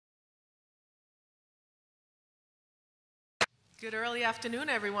Good early afternoon,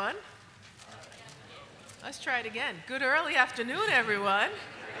 everyone. Let's try it again. Good early afternoon, everyone.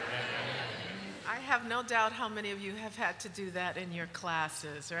 I have no doubt how many of you have had to do that in your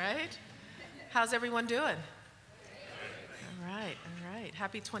classes, right? How's everyone doing? All right, all right.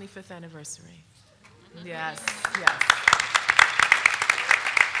 Happy 25th anniversary. Yes, yes.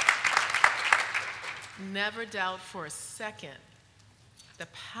 Never doubt for a second the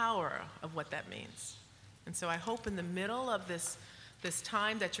power of what that means. And so I hope in the middle of this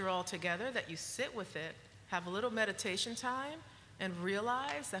time that you're all together, that you sit with it, have a little meditation time, and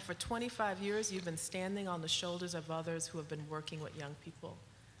realize that for 25 years you've been standing on the shoulders of others who have been working with young people,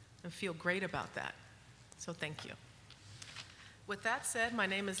 and feel great about that. So thank you. With that said, my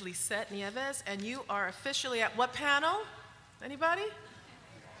name is Lisette Nieves, and you are officially at what panel? Anybody?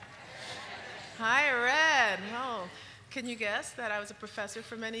 Higher Ed. Oh. Can you guess that I was a professor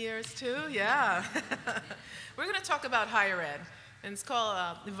for many years too? Yeah. We're going to talk about higher ed, and it's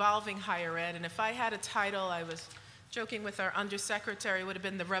called Evolving Higher Ed. And if I had a title, I was joking with our undersecretary, it would have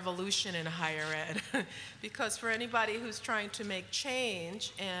been The Revolution in Higher Ed. Because for anybody who's trying to make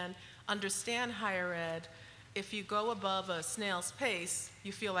change and understand higher ed, if you go above a snail's pace,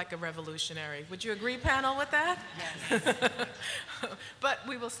 you feel like a revolutionary. Would you agree, panel, with that? Yes. But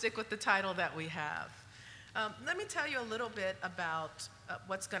we will stick with the title that we have. Let me tell you a little bit about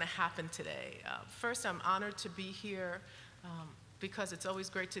what's going to happen today. First, I'm honored to be here because it's always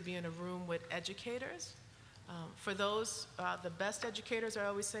great to be in a room with educators. For those, the best educators, I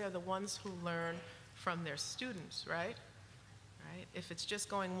always say, are the ones who learn from their students, right? Right? If it's just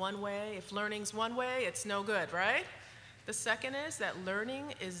going one way, if learning's one way, it's no good, right? The second is that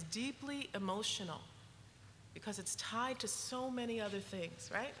learning is deeply emotional, because it's tied to so many other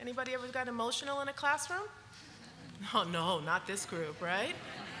things, right? Anybody ever got emotional in a classroom? Oh, no, not this group, right?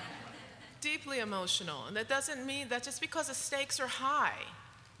 Deeply emotional. And that doesn't mean that just because the stakes are high,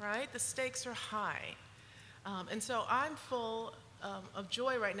 right? The stakes are high. And so I'm full of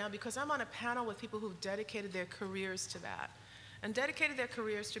joy right now because I'm on a panel with people who've dedicated their careers to that, and dedicated their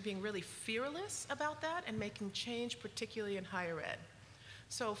careers to being really fearless about that and making change, particularly in higher ed.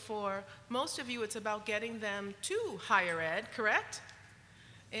 So for most of you, it's about getting them to higher ed, correct?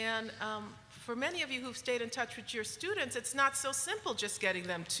 And for many of you who've stayed in touch with your students, it's not so simple just getting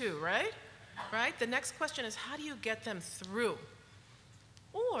them to, right? Right? The next question is, how do you get them through?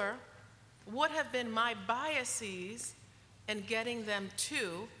 Or what have been my biases in getting them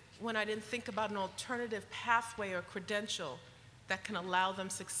to when I didn't think about an alternative pathway or credential that can allow them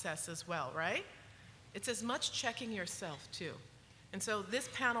success as well, right? It's as much checking yourself too. And so this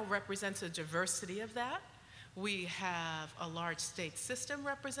panel represents a diversity of that. We have a large state system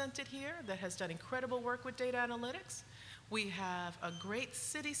represented here that has done incredible work with data analytics. We have a great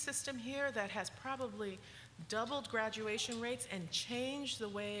city system here that has probably doubled graduation rates and changed the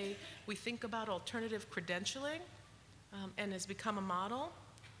way we think about alternative credentialing and has become a model.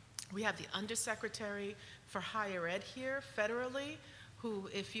 We have the Undersecretary for Higher Ed here federally, who,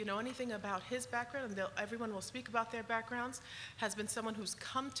 if you know anything about his background, and everyone will speak about their backgrounds, has been someone who's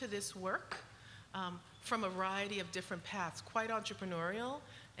come to this work from a variety of different paths, quite entrepreneurial,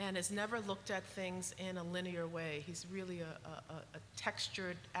 and has never looked at things in a linear way. He's really a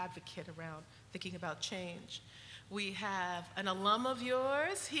textured advocate around thinking about change. We have an alum of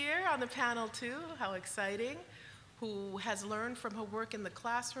yours here on the panel too, how exciting, who has learned from her work in the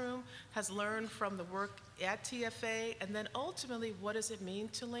classroom, has learned from the work at TFA, and then ultimately, what does it mean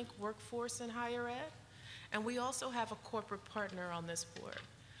to link workforce and higher ed? And we also have a corporate partner on this board,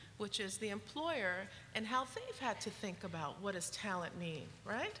 which is the employer, and how they've had to think about what does talent mean,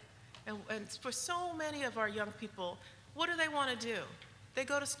 right? And for so many of our young people, what do they want to do? They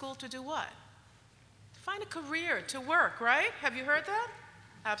go to school to do what? Find a career, to work, right? Have you heard that?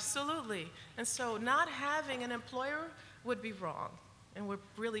 Absolutely. And so not having an employer would be wrong. And we're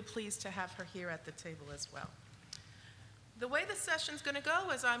really pleased to have her here at the table as well. The way the session's going to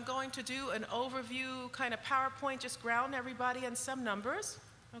go is I'm going to do an overview kind of PowerPoint, just ground everybody in some numbers,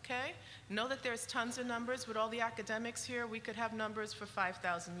 okay? Know that there's tons of numbers. With all the academics here, we could have numbers for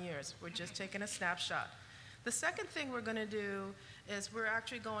 5,000 years. We're just taking a snapshot. The second thing we're going to do is we're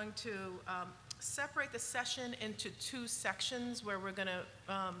actually going to separate the session into two sections where we're going to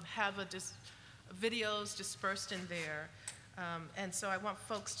have videos dispersed in there. And so I want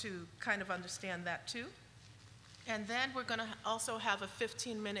folks to kind of understand that too. And then we're going to also have a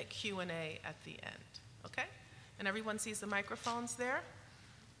 15-minute Q&A at the end, okay? And everyone sees the microphones there?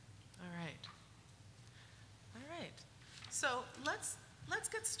 All right. All right. So let's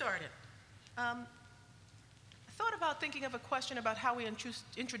get started. I thought about thinking of a question about how we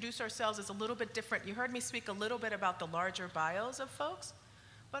introduce ourselves is a little bit different. You heard me speak a little bit about the larger bios of folks,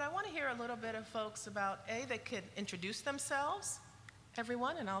 but I want to hear a little bit of folks about, they could introduce themselves,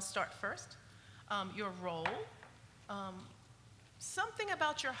 everyone, and I'll start first. Your role, something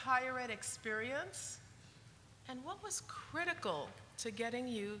about your higher ed experience, and what was critical to getting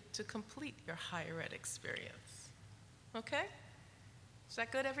you to complete your higher ed experience. Okay? Is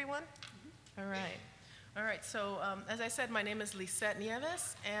that good, everyone? Mm-hmm. All right. All right, so as I said, my name is Lisette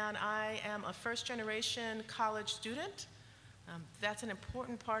Nieves, and I am a first-generation college student. That's an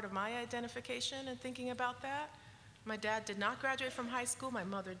important part of my identification and thinking about that. My dad did not graduate from high school. My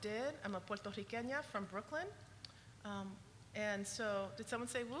mother did. I'm a Puerto Riqueña from Brooklyn. And so, did someone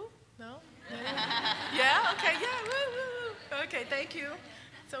say woo? No? Yeah? Okay, yeah, woo, woo, woo. Okay, thank you.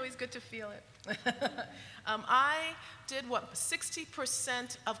 It's always good to feel it. I did what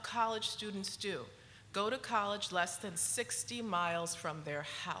 60% of college students do. Go to college less than 60 miles from their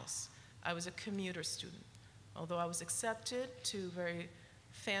house. I was a commuter student. Although I was accepted to very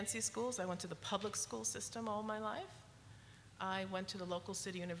fancy schools, I went to the public school system all my life. I went to the local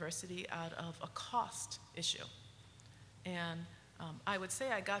city university out of a cost issue. And I would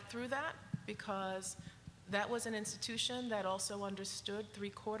say I got through that because that was an institution that also understood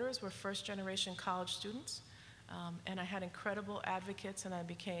 3/4 were first-generation college students. And I had incredible advocates, and I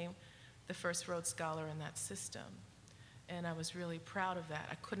became the first Rhodes Scholar in that system. And I was really proud of that.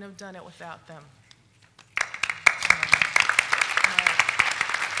 I couldn't have done it without them.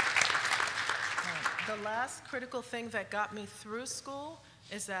 The last critical thing that got me through school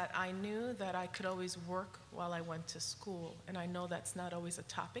is that I knew that I could always work while I went to school. And I know that's not always a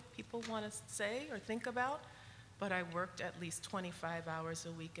topic people want to say or think about, but I worked at least 25 hours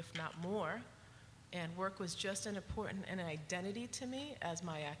a week, if not more. And work was just as important an identity to me as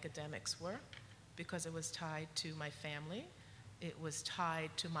my academics were, because it was tied to my family. It was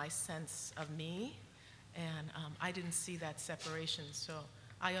tied to my sense of me, and I didn't see that separation. So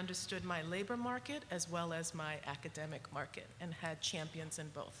I understood my labor market as well as my academic market and had champions in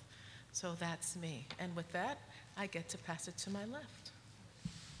both. So that's me. And with that, I get to pass it to my left.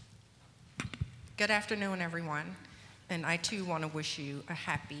 Good afternoon, everyone. And I too want to wish you a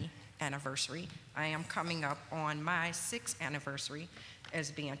happy anniversary. I am coming up on my 6th anniversary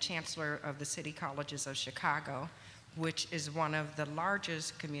as being Chancellor of the City Colleges of Chicago, which is one of the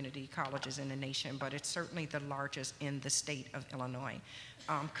largest community colleges in the nation, but it's certainly the largest in the state of Illinois.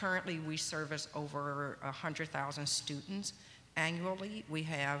 Currently, we service over 100,000 students annually. We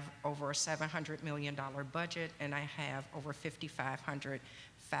have over a $700 million budget, and I have over 5,500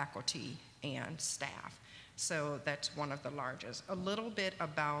 faculty and staff. So that's one of the largest. A little bit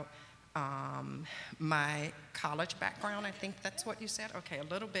about my college background, I think that's what you said? Okay, a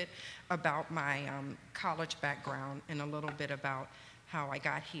little bit about my college background and a little bit about how I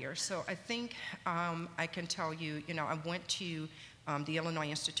got here. So I think I can tell you, I went to the Illinois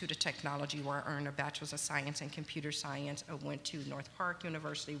Institute of Technology where I earned a Bachelor's of Science in Computer Science. I went to North Park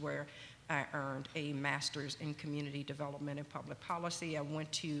University where I earned a Master's in Community Development and Public Policy. I went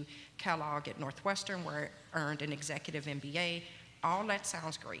to Kellogg at Northwestern where I earned an Executive MBA. All that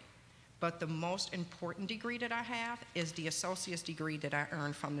sounds great. But the most important degree that I have is the associate's degree that I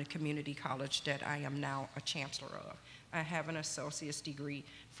earned from the community college that I am now a chancellor of. I have an associate's degree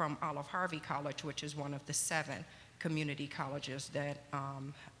from Olive Harvey College, which is one of the 7 community colleges that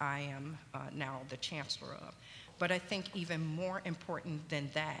I am now the chancellor of. But I think even more important than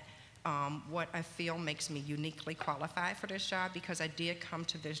that, what I feel makes me uniquely qualified for this job, because I did come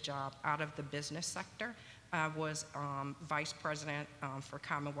to this job out of the business sector. I was vice president for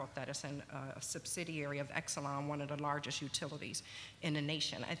Commonwealth Edison, a subsidiary of Exelon, one of the largest utilities in the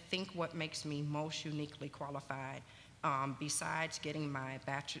nation. I think what makes me most uniquely qualified, besides getting my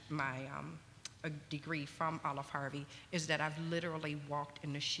a degree from Olive Harvey, is that I've literally walked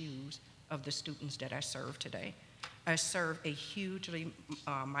in the shoes of the students that I serve today. I serve a hugely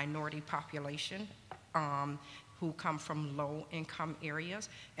minority population who come from low-income areas,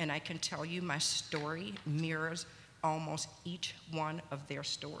 and I can tell you my story mirrors almost each one of their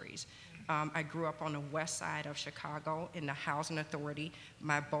stories. I grew up on the west side of Chicago in the housing authority.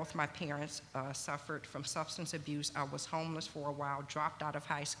 Both my parents suffered from substance abuse. I was homeless for a while, dropped out of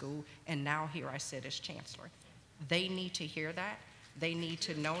high school, and now here I sit as chancellor. They need to hear that. They need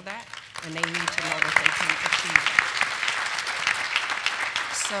to know that, and they need to know that they can achieve that.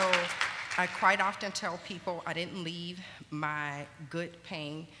 So I quite often tell people I didn't leave my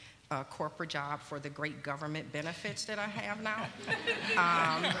good-paying corporate job for the great government benefits that I have now.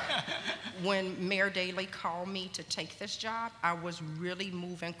 When Mayor Daley called me to take this job, I was really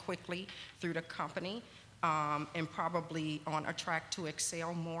moving quickly through the company. and probably on a track to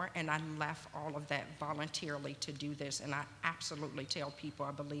excel more, and I left all of that voluntarily to do this, and I absolutely tell people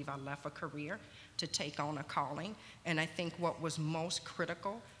I believe I left a career to take on a calling, and I think what was most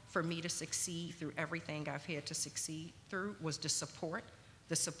critical for me to succeed through everything I've had to succeed through was the support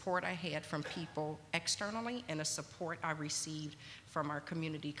I had from people externally and the support I received from our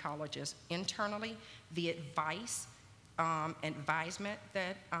community colleges internally, the advisement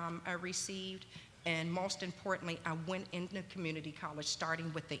that I received, and most importantly, I went into community college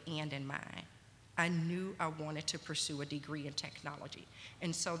starting with the end in mind. I knew I wanted to pursue a degree in technology.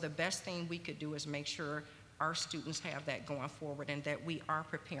 And so the best thing we could do is make sure our students have that going forward and that we are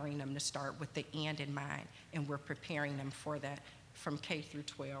preparing them to start with the end in mind, and we're preparing them for that from K through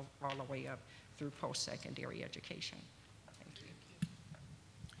 12 all the way up through post-secondary education. Thank you.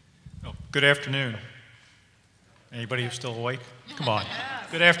 Oh, good afternoon. Anybody who's still awake? Come on.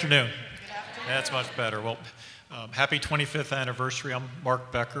 Good afternoon. That's much better. Well, happy 25th anniversary. I'm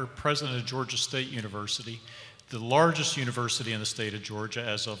Mark Becker, president of Georgia State University, the largest university in the state of Georgia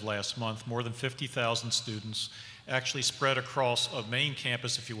as of last month. More than 50,000 students actually spread across a main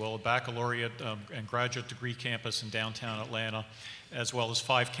campus, if you will, a baccalaureate and graduate degree campus in downtown Atlanta, as well as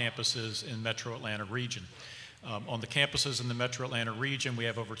 5 campuses in Metro Atlanta region. On the campuses in the Metro Atlanta region, we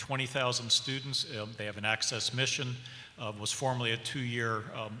have over 20,000 students. They have an access mission, was formerly a 2-year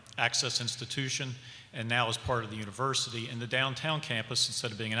access institution, and now is part of the university. And the downtown campus,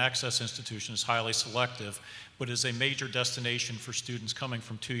 instead of being an access institution, is highly selective, but is a major destination for students coming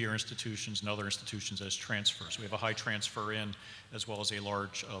from 2-year institutions and other institutions as transfers. We have a high transfer in, as well as a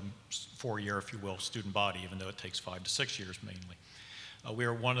large 4-year, if you will, student body, even though it takes 5 to 6 years mainly. We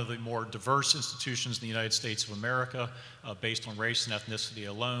are one of the more diverse institutions in the United States of America based on race and ethnicity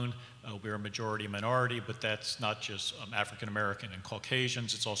alone. We're a majority minority, but that's not just African American and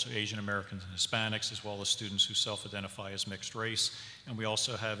Caucasians, it's also Asian Americans and Hispanics, as well as students who self-identify as mixed race. And we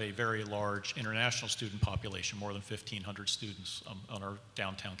also have a very large international student population, more than 1,500 students on our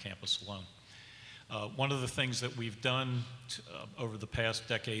downtown campus alone. One of the things that we've done over the past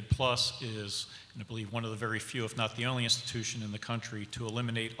decade plus is, and I believe one of the very few, if not the only institution in the country to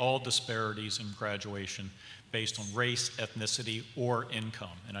eliminate all disparities in graduation based on race, ethnicity, or income.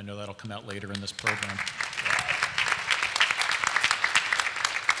 And I know that'll come out later in this program.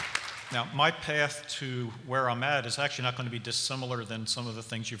 Now, my path to where I'm at is actually not going to be dissimilar than some of the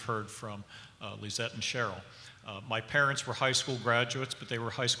things you've heard from Lizette and Cheryl. My parents were high school graduates, but they were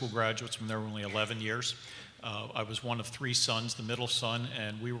high school graduates when they were only 11 years. I was one of 3 sons, the middle son,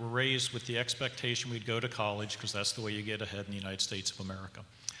 and we were raised with the expectation we'd go to college because that's the way you get ahead in the United States of America.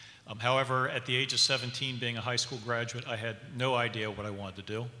 However, at the age of 17, being a high school graduate, I had no idea what I wanted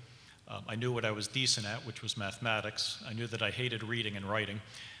to do. I knew what I was decent at, which was mathematics. I knew that I hated reading and writing,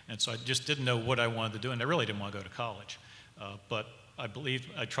 and so I just didn't know what I wanted to do, and I really didn't want to go to college. But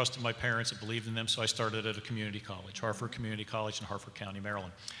I trusted my parents, I believed in them, so I started at a community college, Harford Community College in Harford County,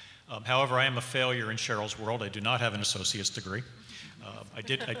 Maryland. However, I am a failure in Cheryl's world. I do not have an associate's degree. I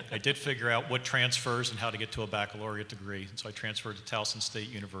did figure out what transfers and how to get to a baccalaureate degree, and so I transferred to Towson State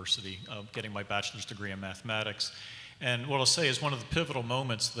University, getting my bachelor's degree in mathematics. And what I'll say is one of the pivotal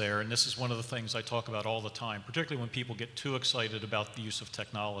moments there, and this is one of the things I talk about all the time, particularly when people get too excited about the use of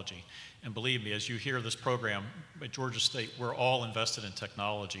technology. And believe me, as you hear this program at Georgia State, we're all invested in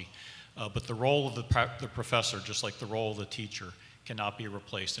technology, but the role of the professor, just like the role of the teacher, cannot be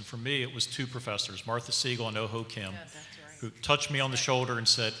replaced. And for me, it was 2 professors, Martha Siegel and Oh-Ho Kim, who touched me on the shoulder and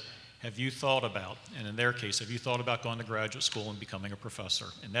said, have you thought about, and in their case, have you thought about going to graduate school and becoming a professor?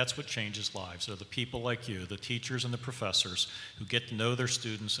 And that's what changes lives. They're the people like you, the teachers and the professors, who get to know their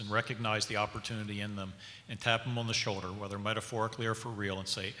students and recognize the opportunity in them and tap them on the shoulder, whether metaphorically or for real, and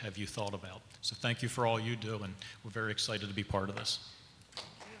say, have you thought about? So thank you for all you do, and we're very excited to be part of this.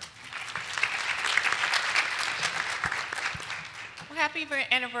 Happy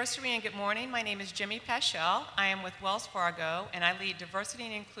anniversary and good morning. My name is Jimmy Paschal. I am with Wells Fargo, and I lead diversity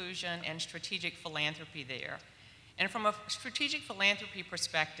and inclusion and strategic philanthropy there. And from a strategic philanthropy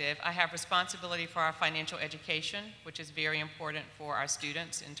perspective, I have responsibility for our financial education, which is very important for our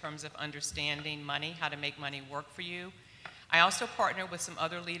students in terms of understanding money, how to make money work for you. I also partner with some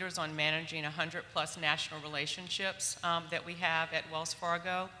other leaders on managing 100+ national relationships that we have at Wells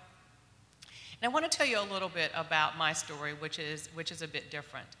Fargo. And I want to tell you a little bit about my story, which is a bit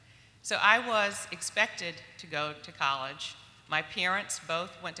different. So I was expected to go to college. My parents both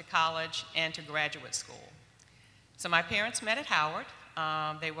went to college and to graduate school. So my parents met at Howard.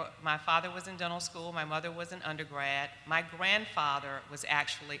 My father was in dental school, my mother was an undergrad. My grandfather was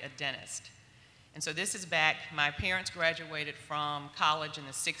actually a dentist. And so this is back, my parents graduated from college in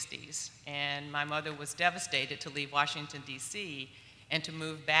the 60s, and my mother was devastated to leave Washington, D.C., and to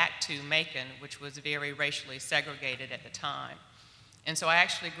move back to Macon, which was very racially segregated at the time. And so I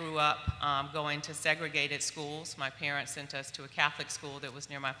actually grew up going to segregated schools. My parents sent us to a Catholic school that was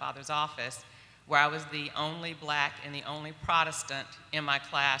near my father's office, where I was the only black and the only Protestant in my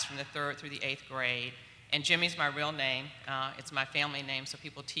class from the 3rd through the 8th grade. And Jimmy's my real name. It's my family name, so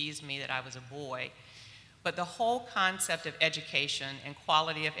people teased me that I was a boy. But the whole concept of education and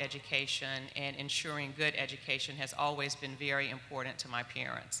quality of education and ensuring good education has always been very important to my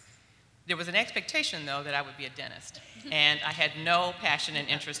parents. There was an expectation, though, that I would be a dentist, and I had no passion and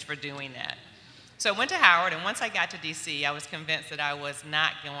interest for doing that. So I went to Howard, and once I got to DC, I was convinced that I was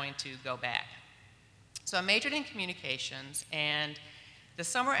not going to go back. So I majored in communications, and the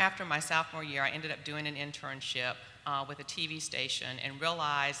summer after my sophomore year, I ended up doing an internship with a TV station and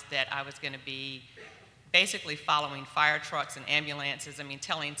realized that I was going to be basically following fire trucks and ambulances. I mean,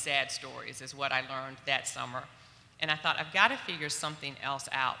 telling sad stories is what I learned that summer. And I thought, I've got to figure something else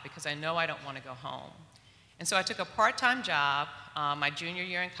out because I know I don't want to go home. And so I took a part-time job my junior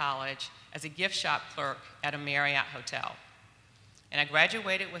year in college as a gift shop clerk at a Marriott hotel. And I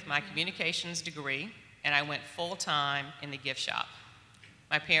graduated with my communications degree, and I went full-time in the gift shop.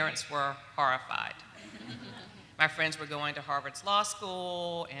 My parents were horrified. My friends were going to Harvard's Law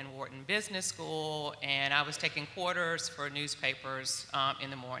School and Wharton Business School, and I was taking quarters for newspapers in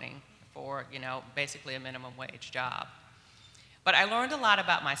the morning for, basically a minimum wage job. But I learned a lot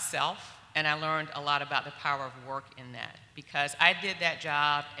about myself, and I learned a lot about the power of work in that, because I did that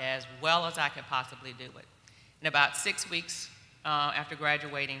job as well as I could possibly do it. In about 6 weeks after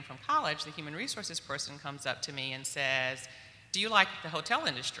graduating from college, the human resources person comes up to me and says, "Do you like the hotel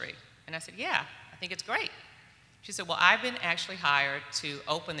industry?" And I said, "Yeah, I think it's great." She said, "Well, I've been actually hired to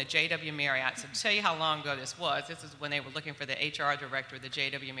open the JW Marriott." So to tell you how long ago this is when they were looking for the HR director of the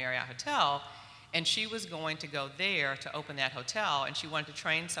JW Marriott Hotel, and she was going to go there to open that hotel, and she wanted to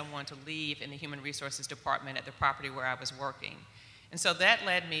train someone to leave in the human resources department at the property where I was working. And so that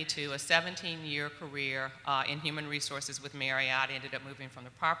led me to a 17-year career in human resources with Marriott. I ended up moving from the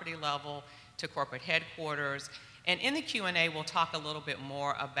property level to corporate headquarters. And in the Q&A, we'll talk a little bit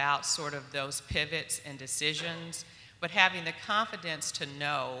more about sort of those pivots and decisions, but having the confidence to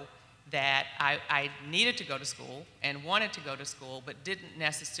know that I needed to go to school and wanted to go to school, but didn't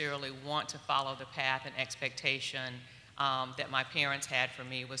necessarily want to follow the path and expectation that my parents had for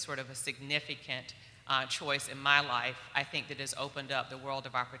me was sort of a significant choice in my life. I think that has opened up the world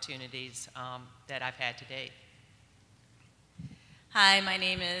of opportunities that I've had to date. Hi, my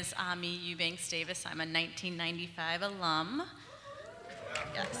name is Ami Eubanks Davis. I'm a 1995 alum.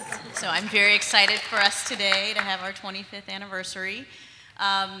 Yes. So I'm very excited for us today to have our 25th anniversary.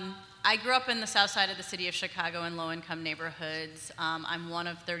 I grew up in the south side of the city of Chicago in low-income neighborhoods. I'm one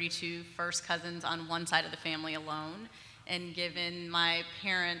of 32 first cousins on one side of the family alone. And given my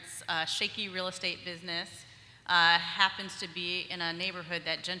parents' shaky real estate business happens to be in a neighborhood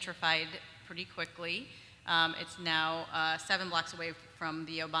that gentrified pretty quickly. It's now 7 blocks away from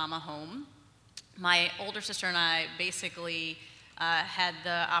the Obama home. My older sister and I basically had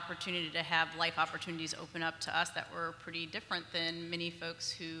the opportunity to have life opportunities open up to us that were pretty different than many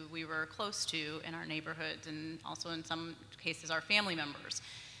folks who we were close to in our neighborhoods, and also in some cases our family members.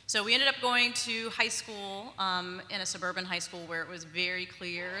 So we ended up going to high school in a suburban high school where it was very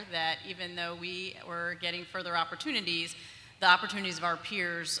clear that even though we were getting further opportunities, the opportunities of our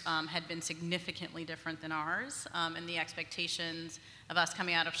peers had been significantly different than ours, and the expectations of us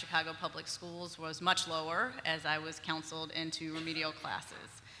coming out of Chicago public schools was much lower as I was counseled into remedial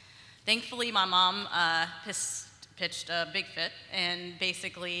classes. Thankfully, my mom pitched a big fit and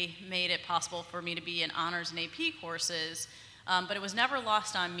basically made it possible for me to be in honors and AP courses, but it was never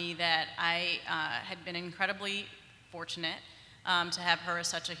lost on me that I had been incredibly fortunate to have her as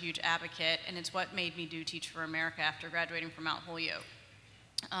such a huge advocate, and it's what made me do Teach for America after graduating from Mount Holyoke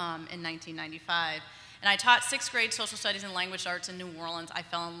in 1995. And I taught 6th grade social studies and language arts in New Orleans. I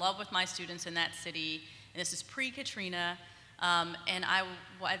fell in love with my students in that city, and this is pre-Katrina, and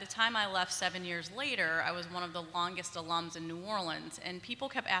by the time I left 7 years later, I was one of the longest alums in New Orleans, and people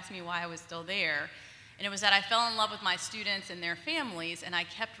kept asking me why I was still there. And it was that I fell in love with my students and their families, and I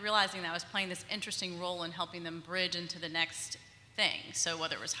kept realizing that I was playing this interesting role in helping them bridge into the next thing. So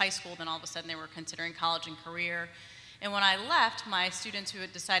whether it was high school, then all of a sudden they were considering college and career. And when I left, my students who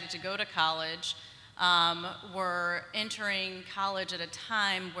had decided to go to college were entering college at a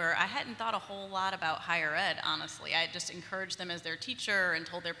time where I hadn't thought a whole lot about higher ed, honestly. I had just encouraged them as their teacher and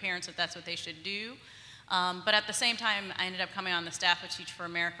told their parents that that's what they should do. But at the same time, I ended up coming on the staff of Teach for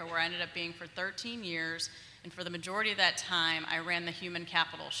America, where I ended up being for 13 years. And for the majority of that time, I ran the human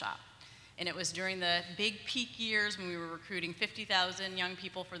capital shop. And it was during the big peak years when we were recruiting 50,000 young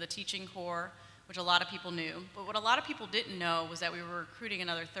people for the teaching corps, which a lot of people knew. But what a lot of people didn't know was that we were recruiting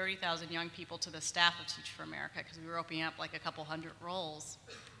another 30,000 young people to the staff of Teach for America, because we were opening up like a couple hundred roles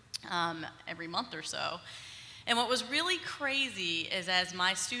every month or so. And what was really crazy is as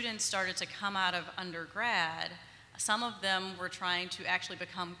my students started to come out of undergrad, some of them were trying to actually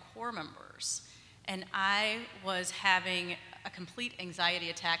become corps members. And I was having a complete anxiety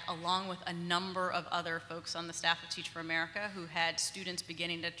attack along with a number of other folks on the staff of Teach for America who had students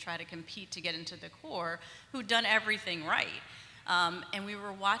beginning to try to compete to get into the corps who'd done everything right. And we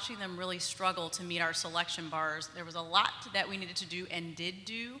were watching them really struggle to meet our selection bars. There was a lot that we needed to do and did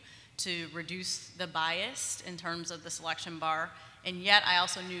do to reduce the bias in terms of the selection bar. And yet I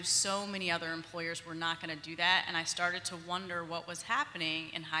also knew so many other employers were not going to do that. And I started to wonder what was happening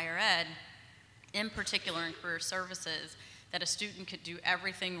in higher ed, in particular in career services, that a student could do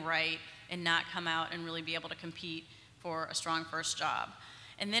everything right and not come out and really be able to compete for a strong first job.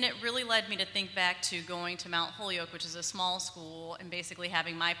 And then it really led me to think back to going to Mount Holyoke, which is a small school, and basically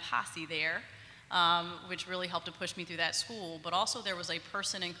having my posse there, which really helped to push me through that school. But also there was a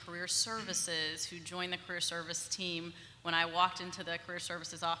person in career services who joined the career service team when I walked into the career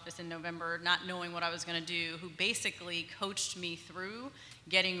services office in November, not knowing what I was going to do, who basically coached me through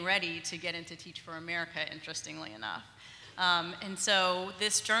getting ready to get into Teach for America, interestingly enough. And so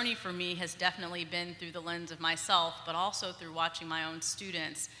this journey for me has definitely been through the lens of myself, but also through watching my own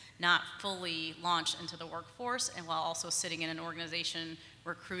students not fully launch into the workforce, and while also sitting in an organization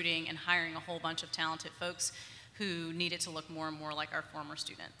recruiting and hiring a whole bunch of talented folks who needed to look more and more like our former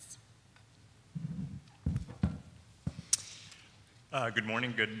students. Good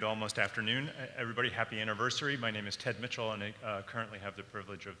morning, good almost afternoon. Everybody, happy anniversary. My name is Ted Mitchell, and I currently have the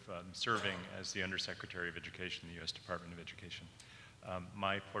privilege of serving as the Undersecretary of Education in the U.S. Department of Education.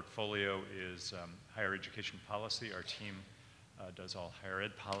 My portfolio is higher education policy. Our team does all higher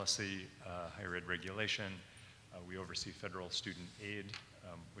ed policy, higher ed regulation. We oversee federal student aid,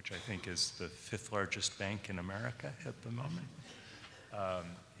 which I think is the 5th largest bank in America at the moment.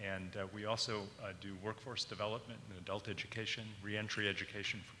 And we also do workforce development and adult education, reentry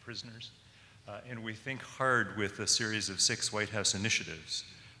education for prisoners. And we think hard with a series of 6 White House initiatives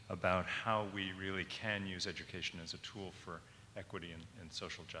about how we really can use education as a tool for equity and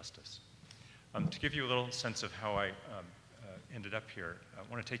social justice. To give you a little sense of how I ended up here,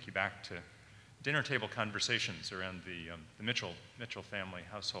 I want to take you back to dinner table conversations around the Mitchell family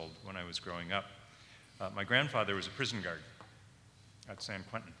household when I was growing up. My grandfather was a prison guard at San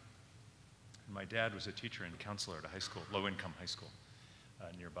Quentin. And my dad was a teacher and counselor at a high school, low-income high school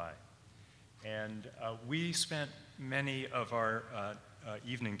nearby. And we spent many of our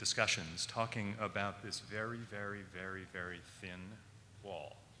evening discussions talking about this very, very, very, very thin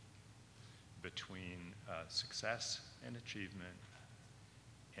wall between success and achievement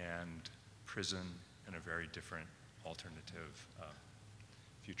and prison and a very different alternative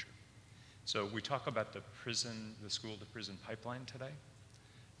future. So we talk about the school to prison pipeline today.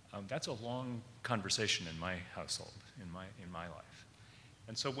 That's a long conversation in my household, in my life.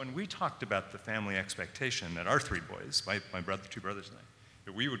 And so when we talked about the family expectation that our 3 boys, my 2 brothers and I,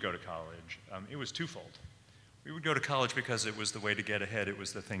 that we would go to college, it was twofold. We would go to college because it was the way to get ahead, it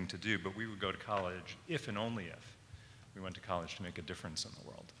was the thing to do, but we would go to college if and only if we went to college to make a difference in the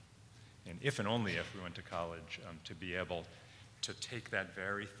world. And if and only if we went to college to be able to take that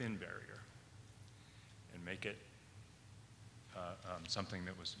very thin barrier and make it something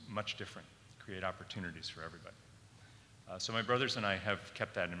that was much different, create opportunities for everybody. So my brothers and I have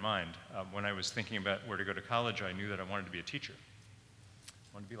kept that in mind. When I was thinking about where to go to college, I knew that I wanted to be a teacher.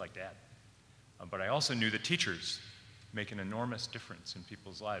 I wanted to be like Dad. But I also knew that teachers make an enormous difference in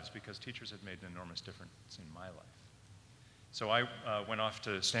people's lives because teachers have made an enormous difference in my life. So I went off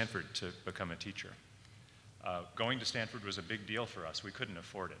to Stanford to become a teacher. Going to Stanford was a big deal for us. We couldn't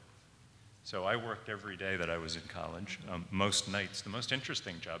afford it. So I worked every day that I was in college, most nights. The most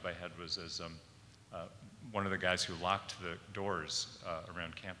interesting job I had was as one of the guys who locked the doors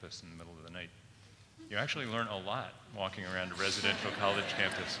around campus in the middle of the night. You actually learn a lot walking around a residential college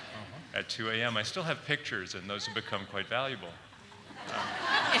campus at 2 a.m. I still have pictures, and those have become quite valuable.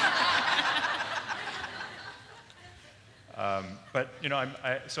 But you know,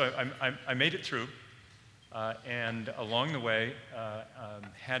 I made it through, and along the way,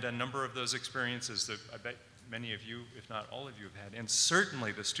 had a number of those experiences that I bet many of you, if not all of you, have had, and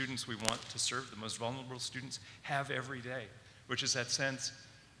certainly the students we want to serve, the most vulnerable students, have every day, which is that sense,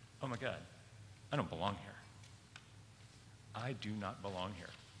 oh my God, I don't belong here. I do not belong here.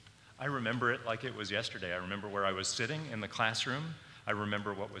 I remember it like it was yesterday. I remember where I was sitting in the classroom. I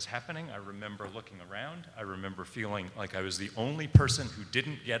remember what was happening. I remember looking around. I remember feeling like I was the only person who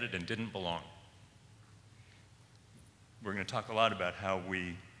didn't get it and didn't belong. We're going to talk a lot about how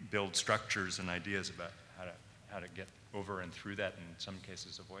we build structures and ideas about how to get over and through that, and in some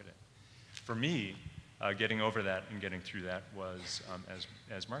cases avoid it. For me, getting over that and getting through that was,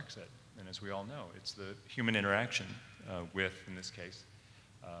 as Mark said, and as we all know, it's the human interaction with, in this case,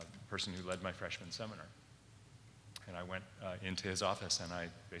 the person who led my freshman seminar. And I went into his office and I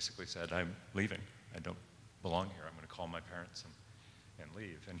basically said, I'm leaving. I don't belong here. I'm going to call my parents and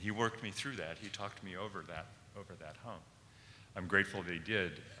leave. And he worked me through that. He talked me over that hump. I'm grateful that he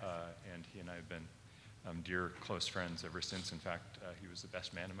did, and he and I have been dear, close friends ever since. In fact, he was the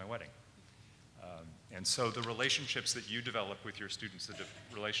best man at my wedding. And so the relationships that you develop with your students, the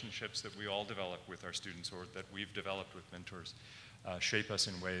relationships that we all develop with our students or that we've developed with mentors, shape us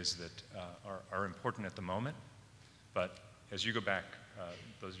in ways that are important at the moment. But as you go back,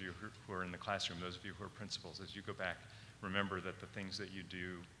 those of you who are in the classroom, those of you who are principals, as you go back, remember that the things that you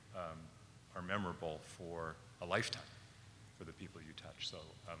do are memorable for a lifetime for the people you touch. So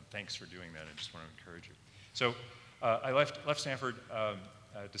thanks for doing that. I just want to encourage you. So I left Stanford,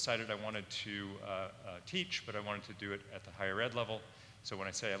 decided I wanted to teach, but I wanted to do it at the higher ed level. So when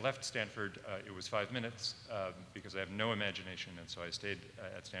I say I left Stanford, it was 5 minutes because I have no imagination, and so I stayed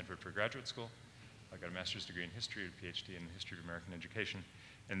at Stanford for graduate school. I got a master's degree in history, a PhD in the history of American education,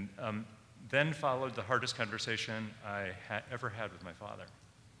 and then followed the hardest conversation I ever had with my father,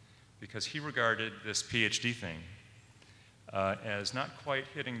 because he regarded this PhD thing as not quite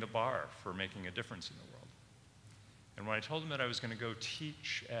hitting the bar for making a difference in the world. And when I told him that I was going to go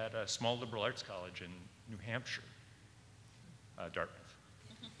teach at a small liberal arts college in New Hampshire, Dartmouth,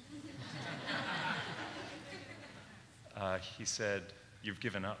 he said, "You've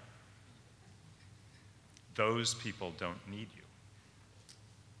given up. Those people don't need you."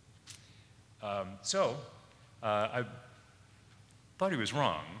 So I thought he was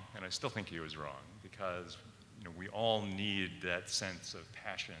wrong, and I still think he was wrong, because we all need that sense of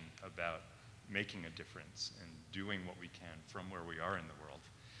passion about making a difference and doing what we can from where we are in the world.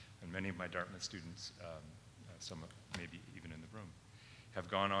 And many of my Dartmouth students, some maybe even in the room, have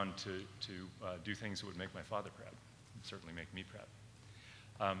gone on to do things that would make my father proud, and certainly make me proud.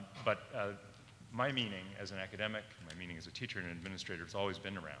 But my meaning as an academic, my meaning as a teacher and an administrator has always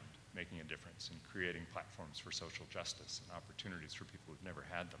been around making a difference and creating platforms for social justice and opportunities for people who've never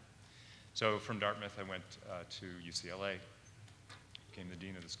had them. So from Dartmouth, I went to UCLA, became the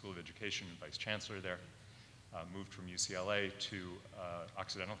Dean of the School of Education and Vice Chancellor there, moved from UCLA to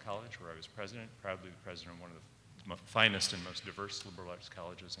Occidental College, where I was president, proudly the president of one of the finest and most diverse liberal arts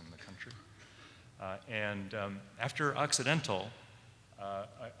colleges in the country. And after Occidental,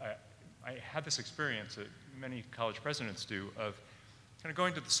 I had this experience that many college presidents do of kind of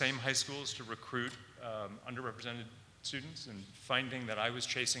going to the same high schools to recruit underrepresented students and finding that I was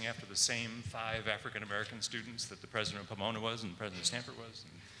chasing after the same 5 African American students that the president of Pomona was and the president of Stanford was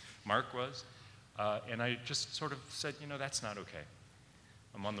and Mark was. And I just sort of said, that's not okay.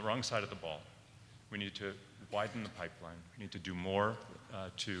 I'm on the wrong side of the ball. We need to widen the pipeline. We need to do more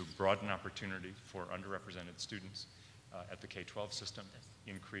to broaden opportunity for underrepresented students at the K-12 system,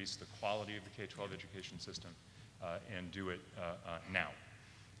 increase the quality of the K-12 education system, and do it now.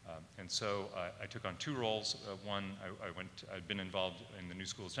 And so I took on 2 roles. One, I'd been involved in the New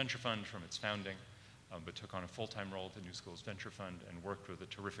Schools Venture Fund from its founding, but took on a full-time role at the New Schools Venture Fund and worked with a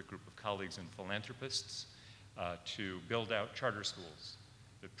terrific group of colleagues and philanthropists to build out charter schools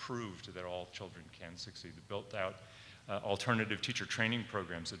that proved that all children can succeed, that built out alternative teacher training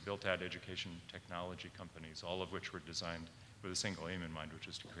programs, that built out education technology companies, all of which were designed with a single aim in mind, which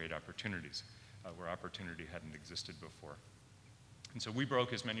is to create opportunities where opportunity hadn't existed before. And so we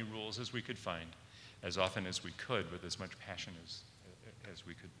broke as many rules as we could find, as often as we could, with as much passion as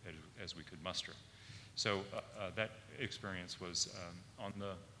we could muster. So that experience was on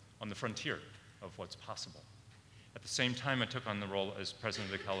the frontier of what's possible. At the same time, I took on the role as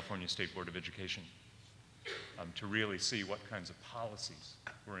president of the California State Board of Education to really see what kinds of policies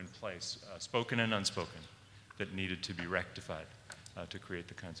were in place, spoken and unspoken, that needed to be rectified to create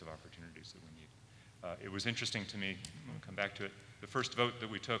the kinds of opportunities that we need. It was interesting to me, we'll come back to it, the first vote that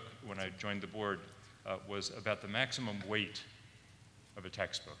we took when I joined the board was about the maximum weight of a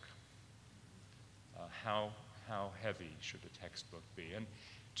textbook. How heavy should a textbook be? And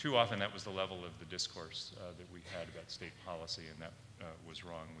too often that was the level of the discourse that we had about state policy, and that was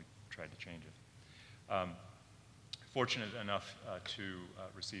wrong. We tried to change it. fortunate enough to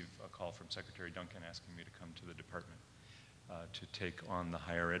receive a call from Secretary Duncan asking me to come to the department to take on the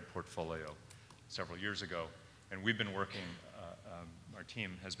higher ed portfolio several years ago. And we've been working, our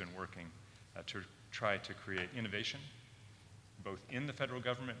team has been working to try to create innovation, both in the federal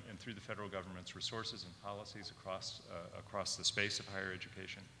government and through the federal government's resources and policies across the space of higher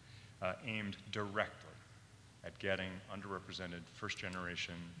education, aimed directly at getting underrepresented first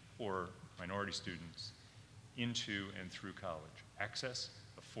generation or minority students into and through college. Access,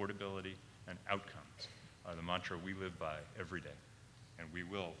 affordability, and outcomes are the mantra we live by every day, and we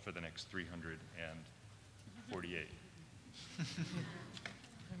will for the next 348.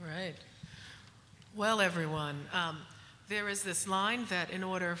 All right. Well, everyone, there is this line that in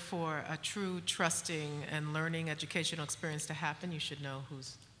order for a true trusting and learning educational experience to happen, you should know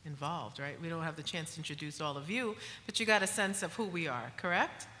who's involved, right? We don't have the chance to introduce all of you, but you got a sense of who we are,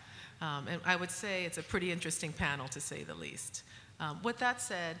 correct? And I would say it's a pretty interesting panel, to say the least. With that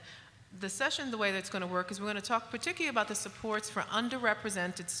said, the session, the way that it's going to work is we're going to talk particularly about the supports for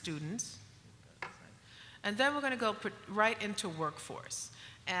underrepresented students, and then we're going to go right into workforce.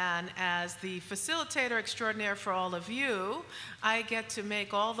 And as the facilitator extraordinaire for all of you, I get to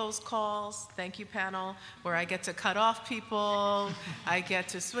make all those calls, thank you panel, where I get to cut off people, I get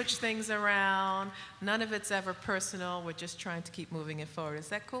to switch things around. None of it's ever personal, we're just trying to keep moving it forward. Is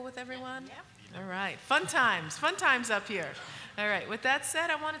that cool with everyone? Yeah. All right, fun times up here. All right, with that said,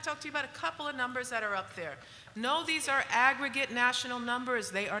 I want to talk to you about a couple of numbers that are up there. No, these are aggregate national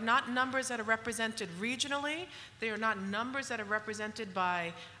numbers. They are not numbers that are represented regionally. They are not numbers that are represented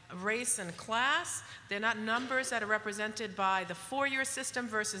by race and class. They're not numbers that are represented by the 4-year system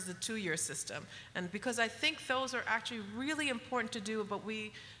versus the 2-year system. And because I think those are actually really important to do, but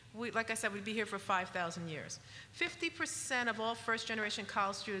we like I said, we'd be here for 5,000 years. 50% of all first-generation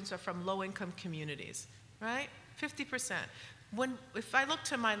college students are from low-income communities, right? 50%. If I look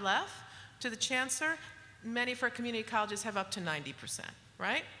to my left, to the chancellor, many of our community colleges have up to 90%,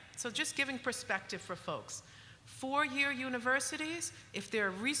 right? So just giving perspective for folks. 4-year universities, if they're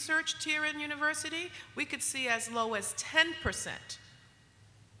a research tier in university, we could see as low as 10%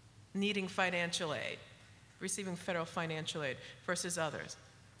 needing financial aid, receiving federal financial aid versus others.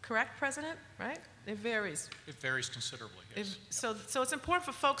 Correct, President? Right? It varies. It varies considerably, yes. So it's important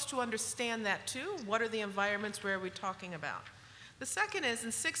for folks to understand that too. What are the environments where we're talking about? The second is,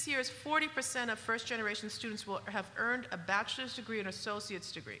 in 6 years, 40% of first-generation students will have earned a bachelor's degree and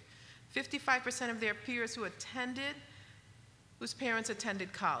associate's degree. 55% of their peers whose parents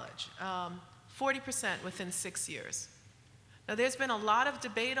attended college. 40% within 6 years. Now, there's been a lot of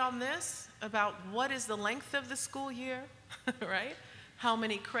debate on this about what is the length of the school year, right? How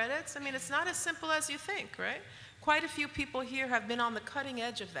many credits? I mean, it's not as simple as you think, right? Quite a few people here have been on the cutting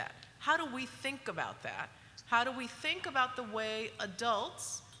edge of that. How do we think about that? How do we think about the way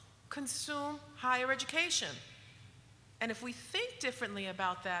adults consume higher education? And if we think differently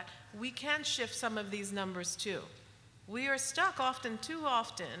about that, we can shift some of these numbers too. We are stuck too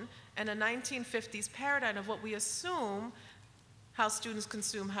often in a 1950s paradigm of what we assume how students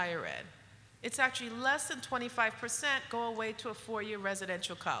consume higher ed. It's actually less than 25% go away to a 4-year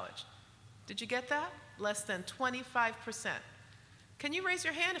residential college. Did you get that? Less than 25%. Can you raise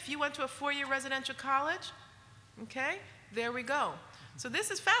your hand if you went to a 4-year residential college? Okay, there we go. So this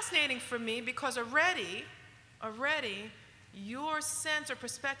is fascinating for me because already your sense or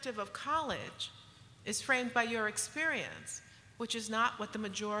perspective of college is framed by your experience, which is not what the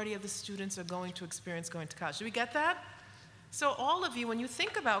majority of the students are going to experience going to college. Do we get that? So all of you, when you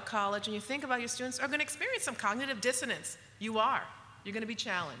think about college and you think about your students, are going to experience some cognitive dissonance. You are. You're going to be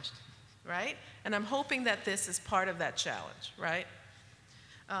challenged, right? And I'm hoping that this is part of that challenge, right?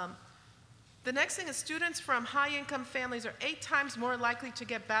 The next thing is students from high-income families are 8 times more likely to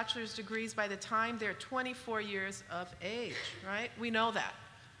get bachelor's degrees by the time they're 24 years of age, right? We know that.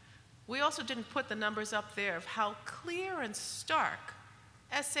 We also didn't put the numbers up there of how clear and stark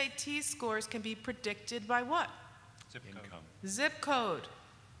SAT scores can be predicted by what? Zip code. Zip code.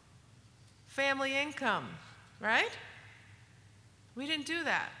 Family income, right? We didn't do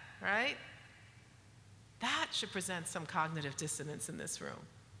that, right? That should present some cognitive dissonance in this room,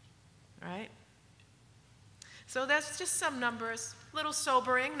 right? So that's just some numbers, a little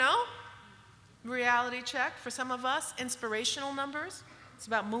sobering, no? Reality check for some of us, inspirational numbers. It's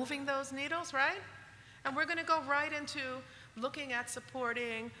about moving those needles, right? And we're going to go right into looking at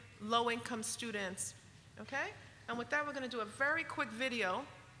supporting low-income students, okay? And with that, we're going to do a very quick video,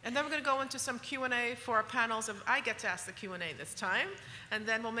 and then we're going to go into some Q&A for our panels. I get to ask the Q&A this time, and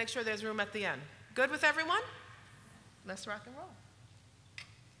then we'll make sure there's room at the end. Good with everyone? Let's rock and roll.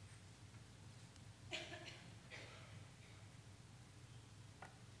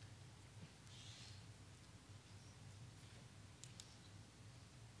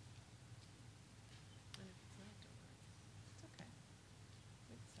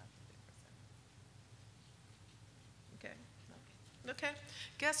 Okay,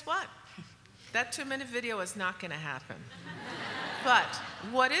 guess what? That 2-minute video is not going to happen. But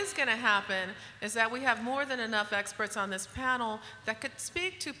what is going to happen is that we have more than enough experts on this panel that could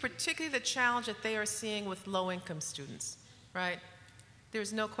speak to particularly the challenge that they are seeing with low-income students, right?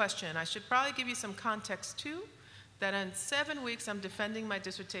 There's no question. I should probably give you some context, too, that in 7 weeks I'm defending my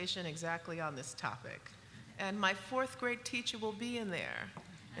dissertation exactly on this topic. And my 4th grade teacher will be in there,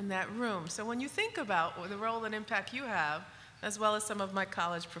 in that room. So when you think about the role and impact you have, as well as some of my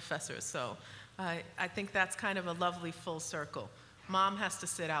college professors, so I think that's kind of a lovely full circle. Mom has to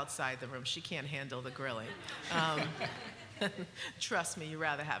sit outside the room. She can't handle the grilling. Trust me, you'd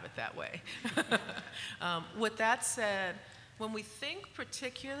rather have it that way. With that said, when we think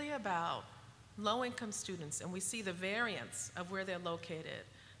particularly about low-income students and we see the variance of where they're located,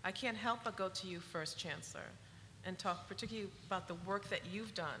 I can't help but go to you first, Chancellor, and talk particularly about the work that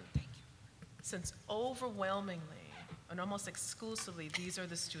you've done. Thank you. Since overwhelmingly and almost exclusively, these are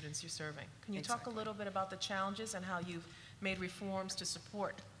the students you're serving. Can you talk a little bit about the challenges and how you've made reforms to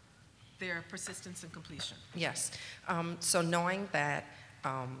support their persistence and completion? Yes. So knowing that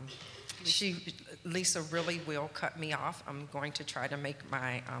Lisa really will cut me off, I'm going to try to make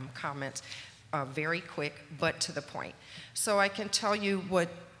my comments very quick, but to the point. So I can tell you what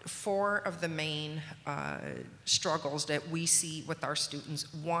 4 of the main struggles that we see with our students.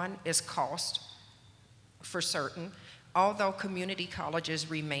 One is cost, for certain. Although community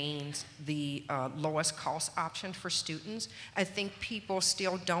colleges remains the lowest cost option for students, I think people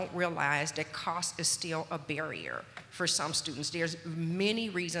still don't realize that cost is still a barrier for some students. There's many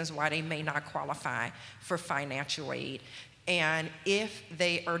reasons why they may not qualify for financial aid. And if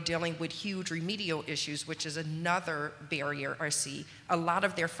they are dealing with huge remedial issues, which is another barrier I see, a lot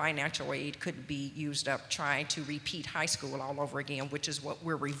of their financial aid could be used up trying to repeat high school all over again, which is what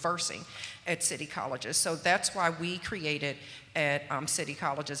we're reversing at City Colleges. So that's why we created at City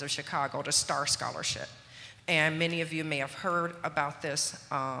Colleges of Chicago the STAR Scholarship. And many of you may have heard about this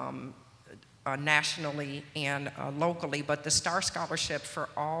nationally and locally, but the STAR Scholarship for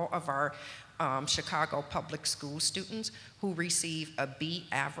all of our Chicago public school students who receive a B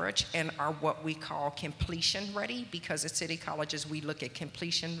average and are what we call completion ready, because at City Colleges we look at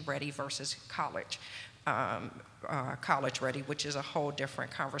completion ready versus college ready, which is a whole different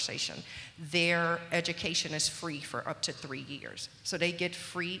conversation. Their education is free for up to 3 years. So they get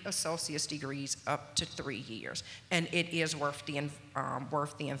free associate's degrees up to 3 years, and it is worth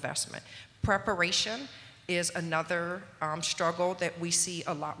the investment. Preparation is another struggle that we see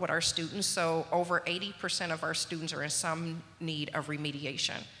a lot with our students. So over 80% of our students are in some need of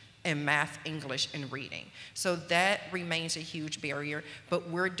remediation in math, English, and reading. So that remains a huge barrier, but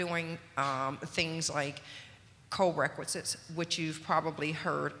we're doing things like co-requisites, which you've probably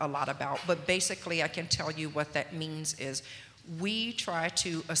heard a lot about. But basically, I can tell you what that means is we try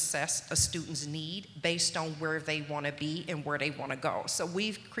to assess a student's need based on where they want to be and where they want to go. So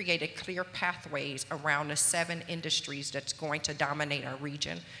we've created clear pathways around the 7 industries that's going to dominate our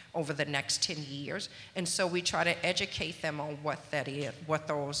region over the next 10 years. And so we try to educate them on what that is, what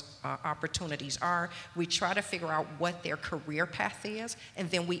those opportunities are. We try to figure out what their career path is,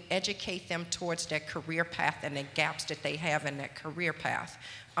 and then we educate them towards that career path and the gaps that they have in that career path.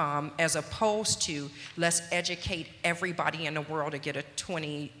 As opposed to let's educate everybody in the world to get a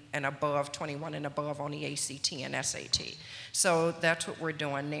 20 and above, 21 and above on the ACT and SAT. So that's what we're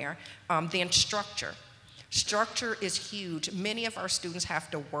doing there. Then structure. Structure is huge. Many of our students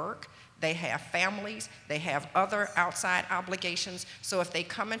have to work. They have families, they have other outside obligations. So if they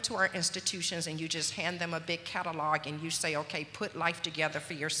come into our institutions and you just hand them a big catalog and you say, okay, put life together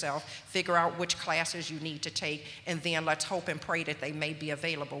for yourself, figure out which classes you need to take, and then let's hope and pray that they may be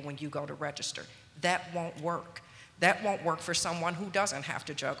available when you go to register. That won't work. That won't work for someone who doesn't have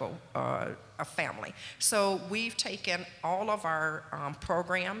to juggle a family. So we've taken all of our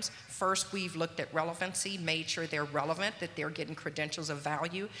programs. First, we've looked at relevancy, made sure they're relevant, that they're getting credentials of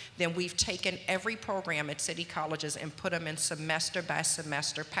value. Then we've taken every program at City Colleges and put them in semester by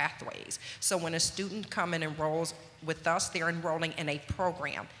semester pathways. So when a student comes and enrolls with us, they're enrolling in a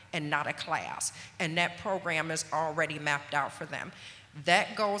program and not a class. And that program is already mapped out for them.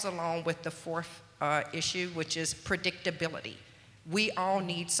 That goes along with the 4th issue, which is predictability. We all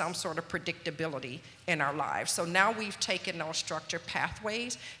need some sort of predictability in our lives. So now we've taken those structured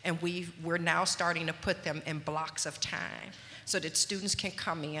pathways and we're now starting to put them in blocks of time so that students can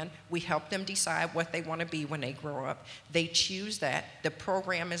come in. We help them decide what they want to be when they grow up. They choose that. The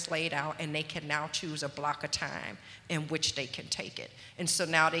program is laid out and they can now choose a block of time in which they can take it. And so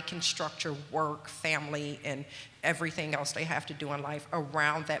now they can structure work, family, and everything else they have to do in life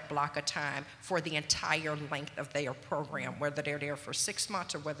around that block of time for the entire length of their program, whether they're there for 6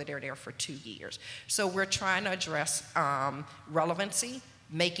 months or whether they're there for 2 years. So we're trying to address relevancy,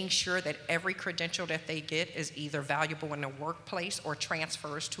 making sure that every credential that they get is either valuable in the workplace or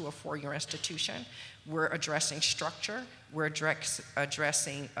transfers to a four-year institution. We're addressing structure, we're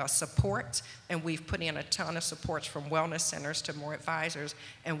addressing support, and we've put in a ton of supports from wellness centers to more advisors,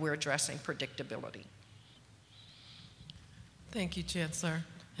 and we're addressing predictability. Thank you, Chancellor.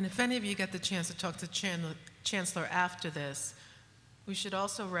 And if any of you get the chance to talk to Chancellor after this, we should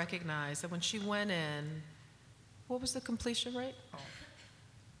also recognize that when she went in, what was the completion rate?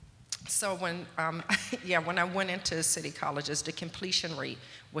 So when I went into city colleges, the completion rate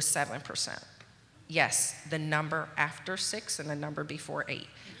was 7%. Yes, the number after 6 and the number before 8,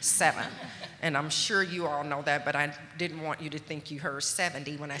 7. And I'm sure you all know that, but I didn't want you to think you heard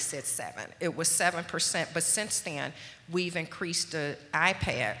 70 when I said 7. It was 7%, but since then, we've increased the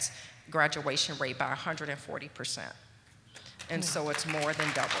iPads graduation rate by 140%. And so it's more than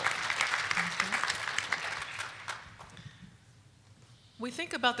double. We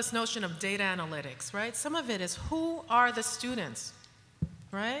think about this notion of data analytics, right? Some of it is who are the students,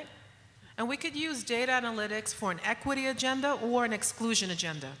 right? And we could use data analytics for an equity agenda or an exclusion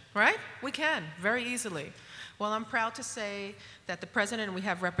agenda, right? We can, very easily. Well, I'm proud to say that the president we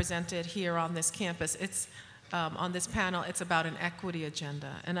have represented here on this campus, it's on this panel, it's about an equity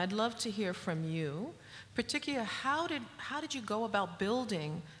agenda. And I'd love to hear from you, particularly how did you go about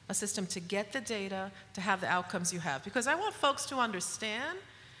building a system to get the data, to have the outcomes you have? Because I want folks to understand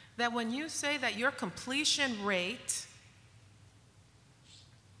that when you say that your completion rate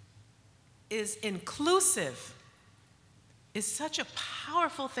is inclusive is such a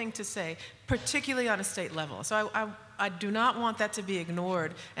powerful thing to say, particularly on a state level. So I do not want that to be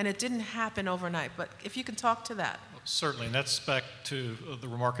ignored, and it didn't happen overnight, but if you can talk to that. Certainly, and that's back to the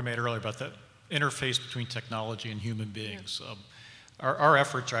remark I made earlier about that interface between technology and human beings. Yeah. Our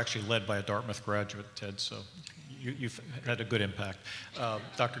efforts are actually led by a Dartmouth graduate, Ted, so you've had a good impact.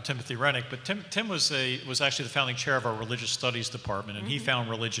 Dr. Timothy Rennick, but Tim was actually the founding chair of our religious studies department, and he found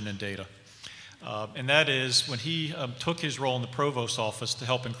religion in data. And that is when he took his role in the provost's office to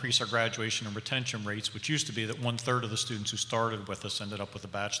help increase our graduation and retention rates, which used to be that 1/3 of the students who started with us ended up with a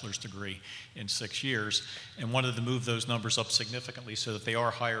bachelor's degree in 6 years, and wanted to move those numbers up significantly so that they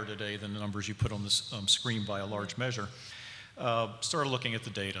are higher today than the numbers you put on this screen by a large measure. Started looking at the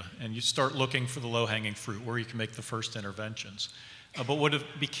data, and you start looking for the low-hanging fruit, where you can make the first interventions. But what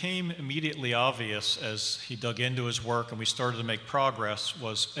became immediately obvious as he dug into his work and we started to make progress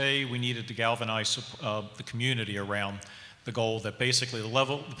was, A, we needed to galvanize the community around the goal that basically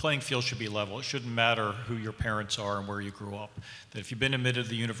the playing field should be level. It shouldn't matter who your parents are and where you grew up. That if you've been admitted to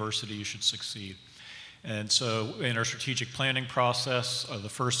the university, you should succeed. And so in our strategic planning process, the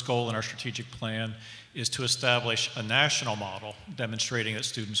first goal in our strategic plan is to establish a national model demonstrating that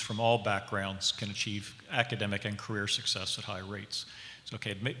students from all backgrounds can achieve academic and career success at high rates. So,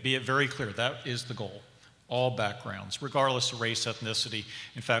 okay, be it very clear, that is the goal. All backgrounds, regardless of race, ethnicity.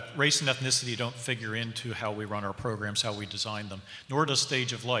 In fact, race and ethnicity don't figure into how we run our programs, how we design them, nor does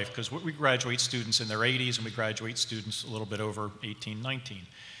stage of life, because we graduate students in their 80s and we graduate students a little bit over 18, 19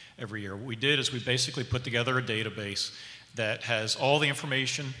 every year. What we did is we basically put together a database that has all the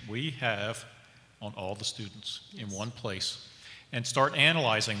information we have on all the students in one place, and start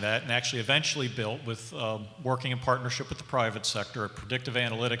analyzing that, and actually eventually built with working in partnership with the private sector, a predictive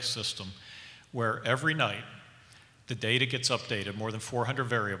analytics system where every night the data gets updated, more than 400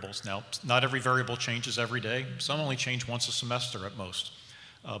 variables. Now, not every variable changes every day. Some only change once a semester at most.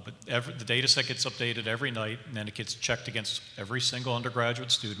 But the data set gets updated every night, and then it gets checked against every single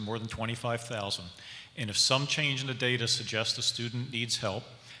undergraduate student, more than 25,000. And if some change in the data suggests a student needs help,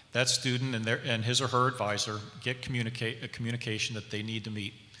 that student and his or her advisor get a communication that they need to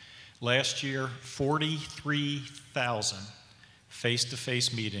meet. Last year, 43,000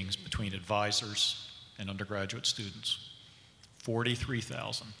 face-to-face meetings between advisors and undergraduate students.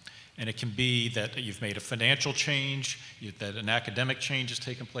 43,000. And it can be that you've made a financial change, that an academic change has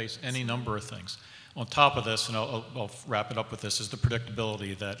taken place, any number of things. On top of this, and I'll wrap it up with this, is the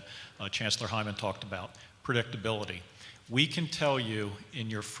predictability that Chancellor Hyman talked about. Predictability. We can tell you in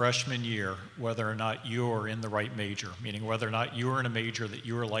your freshman year whether or not you're in the right major, meaning whether or not you're in a major that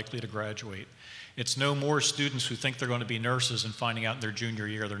you are likely to graduate. It's no more students who think they're going to be nurses and finding out in their junior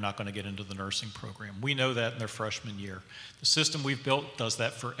year they're not going to get into the nursing program. We know that in their freshman year. The system we've built does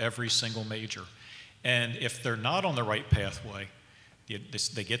that for every single major. And if they're not on the right pathway,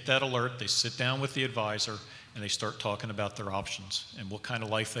 They get that alert, they sit down with the advisor, and they start talking about their options and what kind of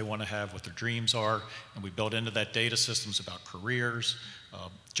life they want to have, what their dreams are, and we build into that data systems about careers,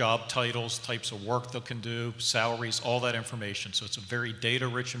 job titles, types of work they can do, salaries, all that information. So it's a very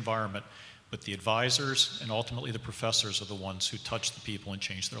data-rich environment, but the advisors and ultimately the professors are the ones who touch the people and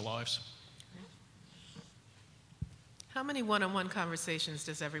change their lives. How many one-on-one conversations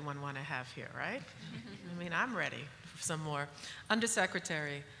does everyone want to have here, right? I mean, I'm ready for some more.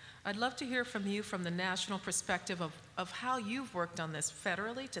 Undersecretary, I'd love to hear from you from the national perspective of how you've worked on this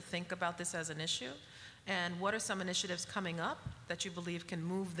federally to think about this as an issue, and what are some initiatives coming up that you believe can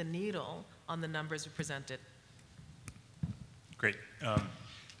move the needle on the numbers we presented? Great.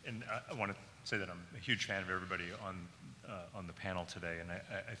 And I want to say that I'm a huge fan of everybody on the panel today, and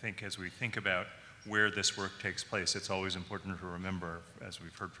I think as we think about where this work takes place, it's always important to remember, as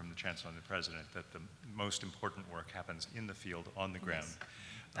we've heard from the Chancellor and the President, that the most important work happens in the field, on the ground,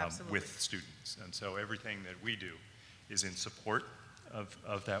 with students. And so everything that we do is in support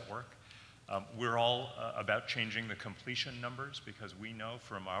of that work. We're all about changing the completion numbers, because we know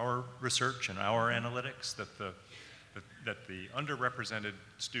from our research and our analytics that the underrepresented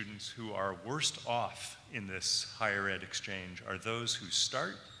students who are worst off in this higher ed exchange are those who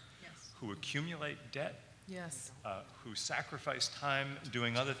start, who accumulate debt, who sacrifice time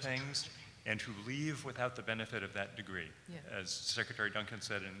doing other things, and who leave without the benefit of that degree. As Secretary Duncan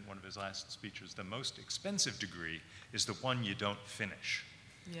said in one of his last speeches, the most expensive degree is the one you don't finish.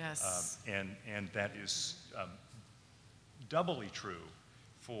 And that is doubly true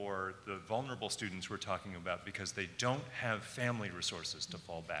for the vulnerable students we're talking about, because they don't have family resources to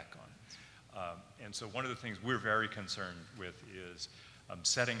fall back on. And so one of the things we're very concerned with is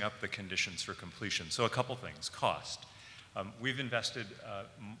setting up the conditions for completion. So a couple things. Cost. We've invested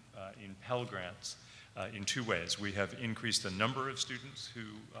in Pell Grants in two ways. We have increased the number of students who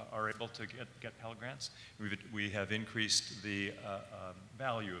are able to get Pell Grants. We have increased the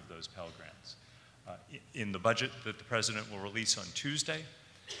value of those Pell Grants. In the budget that the President will release on Tuesday,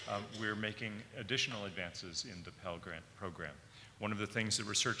 we're making additional advances in the Pell Grant program. One of the things that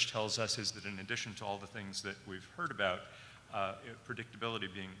research tells us is that in addition to all the things that we've heard about,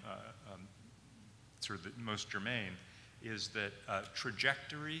 predictability being sort of the most germane, is that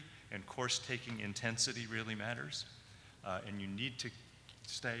trajectory and course-taking intensity really matters, and you need to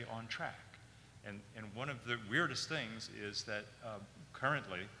stay on track. And one of the weirdest things is that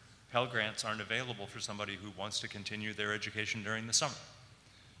currently Pell Grants aren't available for somebody who wants to continue their education during the summer.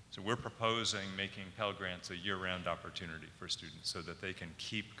 So we're proposing making Pell Grants a year-round opportunity for students so that they can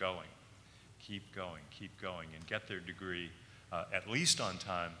keep going, and get their degree at least on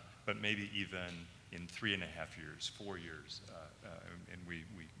time, but maybe even in 3.5 years, 4 years, and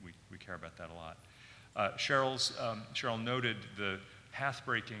we care about that a lot. Cheryl noted the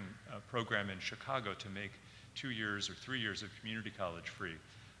path-breaking program in Chicago to make 2 years or 3 years of community college free.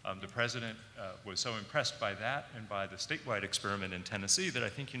 The President was so impressed by that and by the statewide experiment in Tennessee that I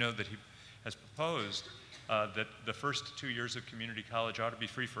think you know that he has proposed that the first 2 years of community college ought to be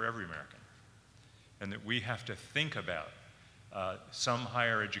free for every American, and that we have to think about some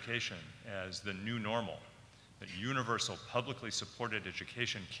higher education as the new normal, that universal publicly supported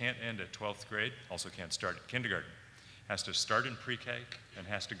education can't end at 12th grade, also can't start at kindergarten, has to start in pre-K and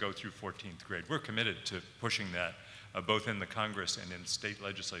has to go through 14th grade. We're committed to pushing that both in the Congress and in state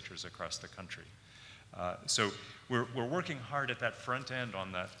legislatures across the country. So we're working hard at that front end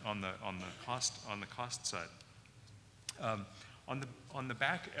on the cost side. On the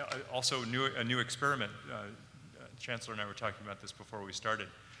back, also a new experiment. Chancellor and I were talking about this before we started.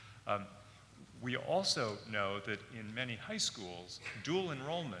 We also know that in many high schools, dual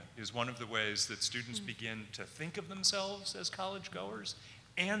enrollment is one of the ways that students begin to think of themselves as college goers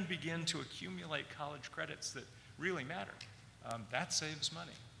and begin to accumulate college credits that really matter. That saves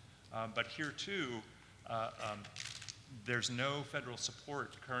money. But here too, there's no federal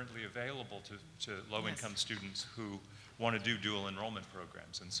support currently available to low-income students who want to do dual enrollment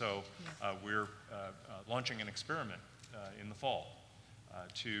programs. And so we're launching an experiment in the fall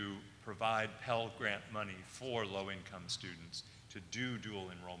to provide Pell Grant money for low-income students to do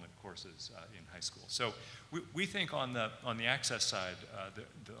dual enrollment courses in high school. So we think on the access side,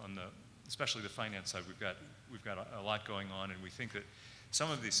 especially the finance side, we've got a lot going on, and we think that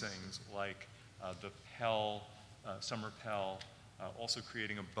some of these things, like the Pell, summer Pell, also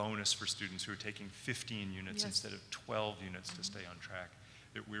creating a bonus for students who are taking 15 units instead of 12 units to stay on track,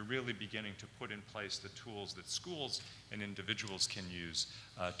 that we're really beginning to put in place the tools that schools and individuals can use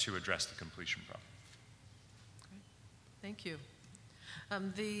to address the completion problem. Great. Thank you.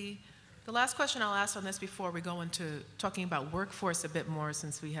 The The last question I'll ask on this before we go into talking about workforce a bit more,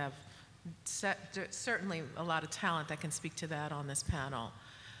 since we have certainly a lot of talent that can speak to that on this panel,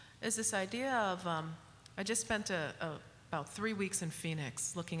 is this idea of, I just spent about 3 weeks in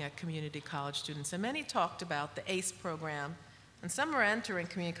Phoenix looking at community college students, and many talked about the ACE program, and some are entering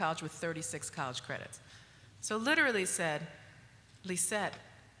community college with 36 college credits. So literally said, Lisette,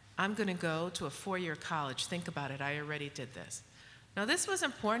 I'm going to go to a 4-year college. Think about it. I already did this. Now, this was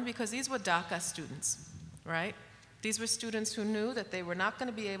important because these were DACA students, right? These were students who knew that they were not going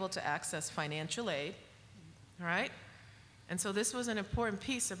to be able to access financial aid, right? And so this was an important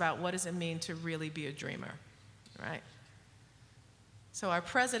piece about what does it mean to really be a dreamer, right? So our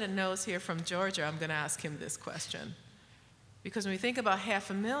president knows here from Georgia, I'm going to ask him this question. Because when we think about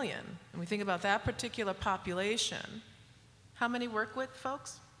 500,000, and we think about that particular population, how many work with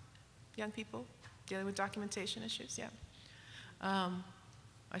folks? Young people dealing with documentation issues? Yeah.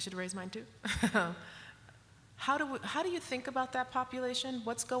 I should raise mine too. How do you think about that population?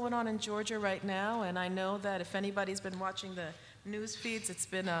 What's going on in Georgia right now? And I know that if anybody's been watching the news feeds, it's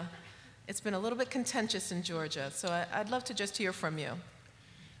been a little bit contentious in Georgia. So I'd love to just hear from you.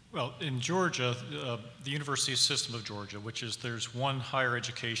 Well, in Georgia, the University System of Georgia, which is there's one higher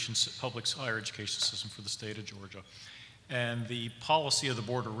education, public higher education system for the state of Georgia. And the policy of the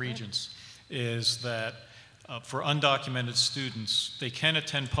Board of Regents is that for undocumented students, they can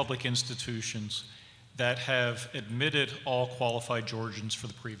attend public institutions that have admitted all qualified Georgians for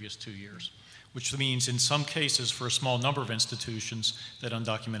the previous 2 years, which means in some cases for a small number of institutions that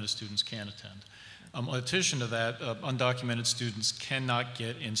undocumented students can attend. In addition to that, undocumented students cannot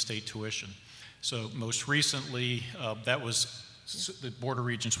get in-state tuition. So most recently, the Board of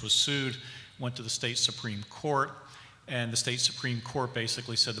Regents was sued, went to the state Supreme Court, and the state Supreme Court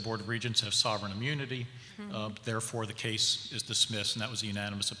basically said the Board of Regents have sovereign immunity, therefore the case is dismissed, and that was the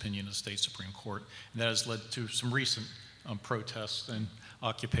unanimous opinion of the state Supreme Court. And that has led to some recent protests and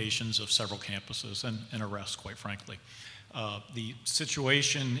occupations of several campuses and arrests, quite frankly. The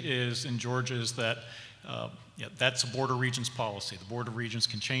situation is in Georgia is that that's a Board of Regents policy. The Board of Regents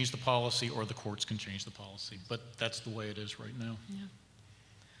can change the policy or the courts can change the policy, but that's the way it is right now. Yeah.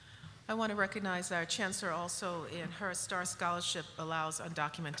 I want to recognize our chancellor also in her STAR scholarship allows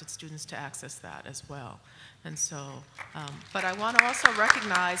undocumented students to access that as well. And so, but I want to also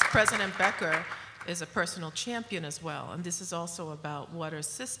recognize President Becker is a personal champion as well. And this is also about what are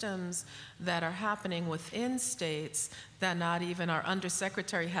systems that are happening within states that not even our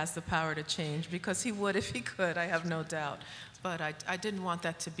undersecretary has the power to change, because he would if he could, I have no doubt. But I didn't want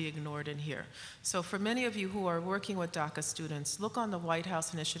that to be ignored in here. So for many of you who are working with DACA students, look on the White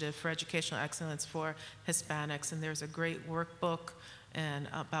House Initiative for Educational Excellence for Hispanics, and there's a great workbook and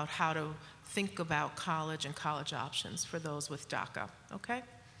about how to think about college and college options for those with DACA, okay?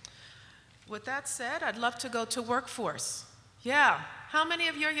 With that said, I'd love to go to workforce. Yeah, how many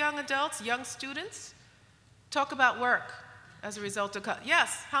of your young adults, young students, talk about work as a result of college?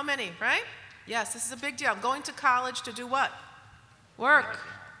 Yes, how many, right? Yes, this is a big deal. I'm going to college to do what? Work,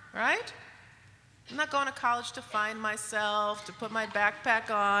 right? I'm not going to college to find myself, to put my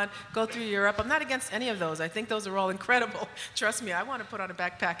backpack on, go through Europe. I'm not against any of those. I think those are all incredible. Trust me, I want to put on a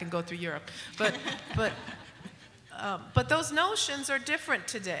backpack and go through Europe. But those notions are different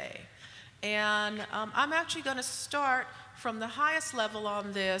today. And I'm actually going to start from the highest level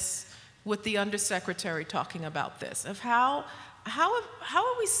on this with the undersecretary talking about this, of how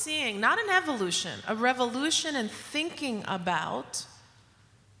are we seeing, not an evolution, a revolution in thinking about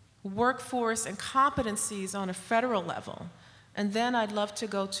workforce and competencies on a federal level. And then I'd love to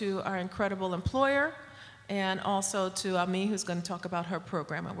go to our incredible employer and also to Ami, who's going to talk about her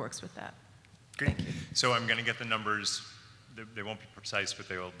program that works with that. Great. So I'm going to get the numbers. They won't be precise, but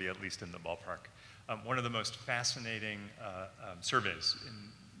they will be at least in the ballpark. One of the most fascinating surveys in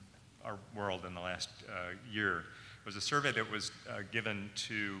our world in the last year was a survey that was given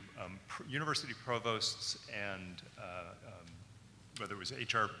to university provosts and whether it was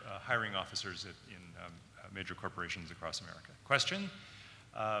HR hiring officers in major corporations across America. Question,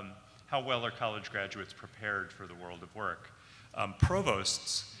 how well are college graduates prepared for the world of work?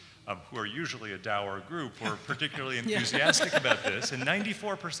 Provosts, who are usually a dour group, were particularly enthusiastic about this, and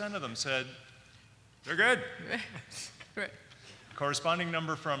 94% of them said, they're good. Right. Corresponding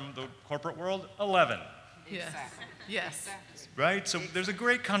number from the corporate world, 11. Yes. Exactly. Yes. Right? So there's a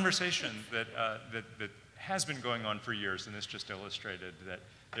great conversation that has been going on for years, and this just illustrated that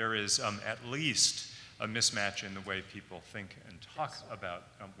there is at least a mismatch in the way people think and talk about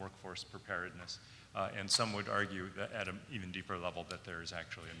workforce preparedness. And some would argue that at an even deeper level that there is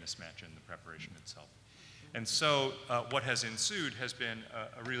actually a mismatch in the preparation itself. And so what has ensued has been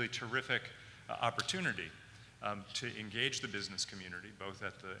a really terrific opportunity to engage the business community, both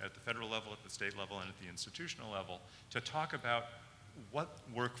at the federal level, at the state level, and at the institutional level, to talk about what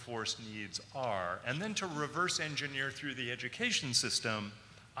workforce needs are, and then to reverse engineer through the education system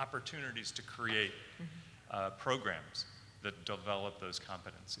opportunities to create programs that develop those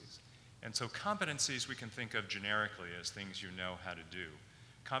competencies. And so competencies we can think of generically as things you know how to do.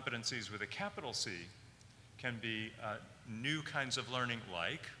 Competencies with a capital C can be new kinds of learning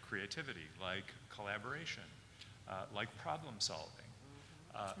like creativity, like collaboration, like problem solving,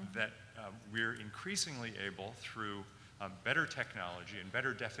 that we're increasingly able through better technology and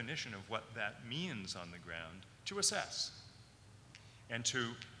better definition of what that means on the ground to assess and to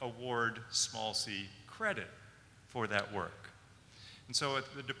award small c credit for that work. And so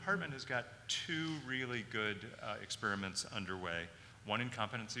the department has got two really good experiments underway, one in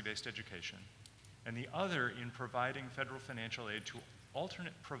competency-based education and the other in providing federal financial aid to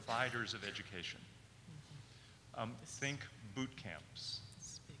alternate providers of education. Think boot camps,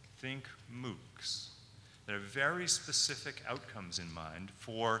 think MOOCs. There are very specific outcomes in mind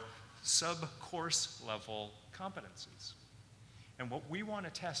for sub-course level competencies. And what we want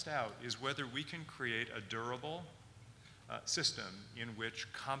to test out is whether we can create a durable system in which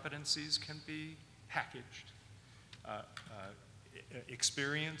competencies can be packaged,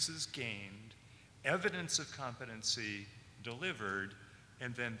 experiences gained, evidence of competency delivered,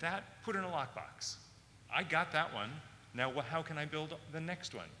 and then that put in a lockbox. I got that one. Now how can I build the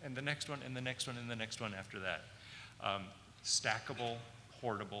next one, and the next one, and the next one, and the next one after that? Stackable,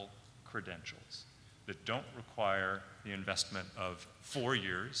 portable credentials that don't require the investment of 4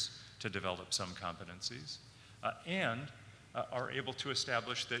 years to develop some competencies, and are able to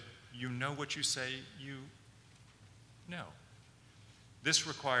establish that you know what you say you know. This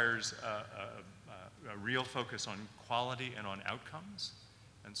requires a real focus on quality and on outcomes,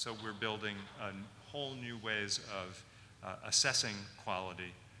 and so we're building whole new ways of assessing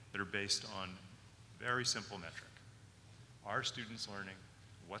quality that are based on very simple metric. Are students learning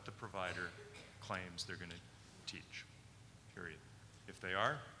what the provider claims they're going to teach, period. If they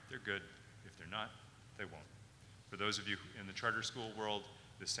are, they're good. If they're not, they won't. For those of you in the charter school world,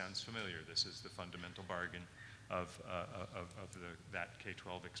 this sounds familiar. This is the fundamental bargain of that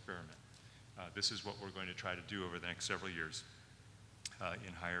K-12 experiment. This is what we're going to try to do over the next several years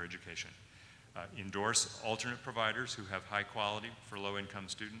in higher education. Endorse alternate providers who have high quality for low-income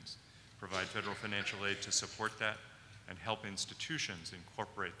students, provide federal financial aid to support that, and help institutions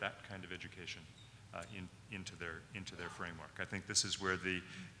incorporate that kind of education into their framework. I think this is where the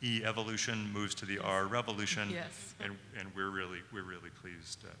E evolution moves to the R revolution, Yes. and we're really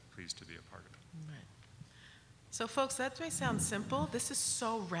pleased to be a part of it. Right. So folks, that may sound simple. This is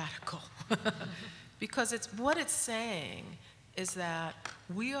so radical because what it's saying is that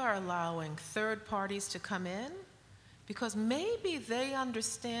we are allowing third parties to come in because maybe they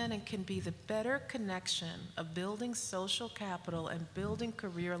understand and can be the better connection of building social capital and building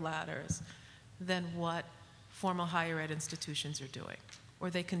career ladders than what formal higher ed institutions are doing. Or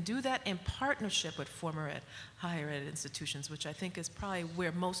they can do that in partnership with higher ed institutions, which I think is probably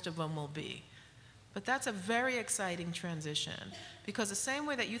where most of them will be. But that's a very exciting transition because the same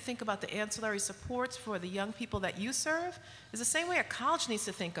way that you think about the ancillary supports for the young people that you serve is the same way a college needs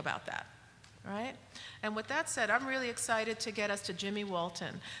to think about that, right? And with that said, I'm really excited to get us to Jimmy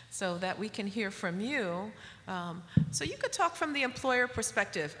Walton so that we can hear from you. So you could talk from the employer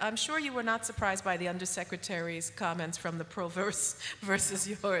perspective. I'm sure you were not surprised by the Undersecretary's comments from the provost versus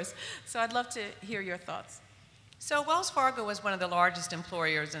yours. So I'd love to hear your thoughts. So Wells Fargo is one of the largest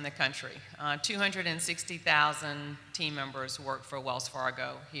employers in the country. 260,000 team members work for Wells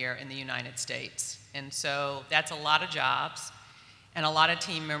Fargo here in the United States. And so that's a lot of jobs and a lot of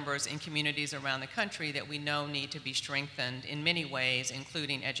team members in communities around the country that we know need to be strengthened in many ways,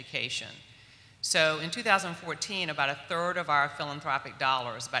 including education. So in 2014, about a third of our philanthropic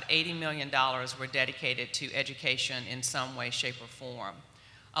dollars, about $80 million, were dedicated to education in some way, shape, or form.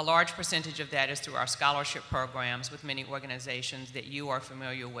 A large percentage of that is through our scholarship programs with many organizations that you are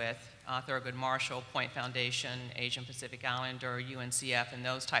familiar with, Thurgood Marshall, Point Foundation, Asian Pacific Islander, UNCF, and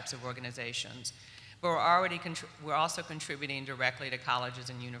those types of organizations. But we're also contributing directly to colleges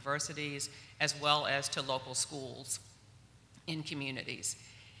and universities, as well as to local schools in communities,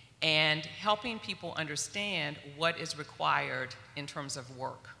 and helping people understand what is required in terms of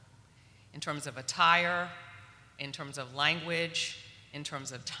work, in terms of attire, in terms of language, in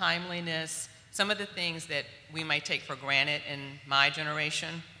terms of timeliness, some of the things that we might take for granted in my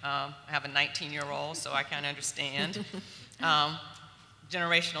generation. I have a 19-year-old, so I kind of understand.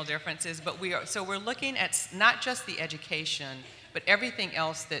 generational differences, but we're looking at not just the education, but everything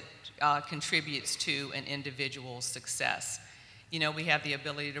else that contributes to an individual's success. You know, we have the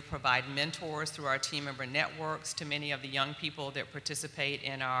ability to provide mentors through our team member networks to many of the young people that participate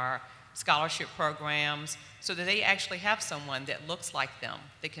in our scholarship programs, so that they actually have someone that looks like them,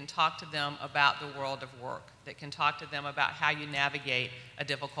 that can talk to them about the world of work, that can talk to them about how you navigate a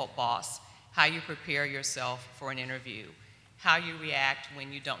difficult boss, how you prepare yourself for an interview, how you react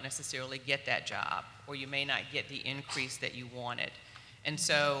when you don't necessarily get that job, or you may not get the increase that you wanted. And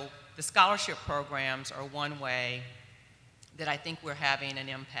so the scholarship programs are one way that I think we're having an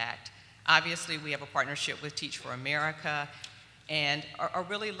impact. Obviously, we have a partnership with Teach for America, and are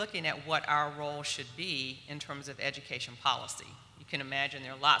really looking at what our role should be in terms of education policy. You can imagine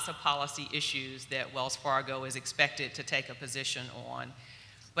there are lots of policy issues that Wells Fargo is expected to take a position on,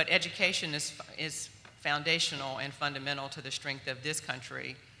 but education is foundational and fundamental to the strength of this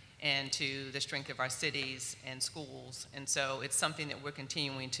country and to the strength of our cities and schools, and so it's something that we're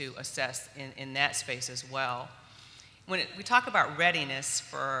continuing to assess in that space as well. When we talk about readiness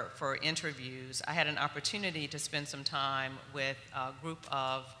for interviews, I had an opportunity to spend some time with a group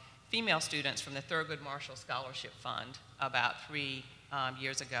of female students from the Thurgood Marshall Scholarship Fund about 3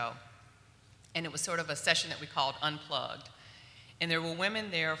 years ago. And it was sort of a session that we called Unplugged. And there were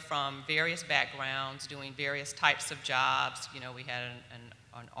women there from various backgrounds doing various types of jobs. You know, we had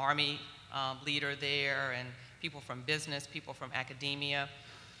an Army leader there, and people from business, people from academia.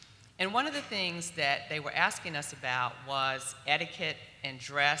 And one of the things that they were asking us about was etiquette and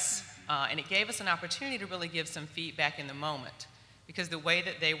dress, and it gave us an opportunity to really give some feedback in the moment, because the way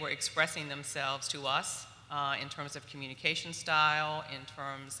that they were expressing themselves to us in terms of communication style, in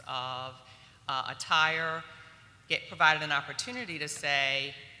terms of attire, provided an opportunity to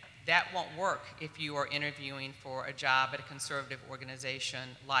say, that won't work if you are interviewing for a job at a conservative organization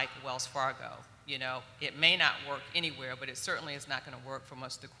like Wells Fargo. You know, it may not work anywhere, but it certainly is not going to work for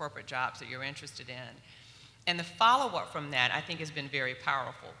most of the corporate jobs that you're interested in. And the follow-up from that, I think, has been very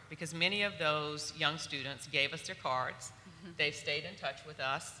powerful, because many of those young students gave us their cards. They've stayed in touch with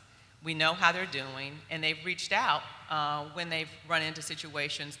us. We know how they're doing, and they've reached out when they've run into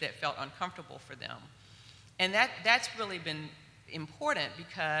situations that felt uncomfortable for them. And that's really been important,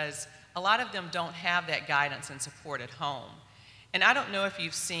 because a lot of them don't have that guidance and support at home. And I don't know if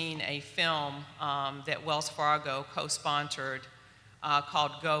you've seen a film that Wells Fargo co-sponsored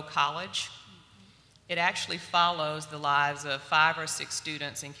called Go College. It actually follows the lives of 5 or 6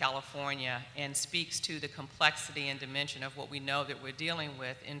 students in California and speaks to the complexity and dimension of what we know that we're dealing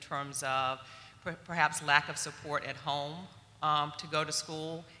with in terms of perhaps lack of support at home to go to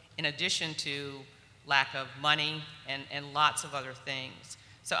school, in addition to lack of money and lots of other things.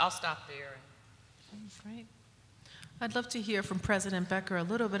 So I'll stop there. Great. I'd love to hear from President Becker a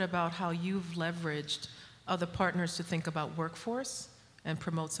little bit about how you've leveraged other partners to think about workforce and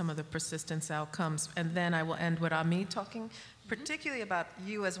promote some of the persistence outcomes. And then I will end with Ami talking particularly about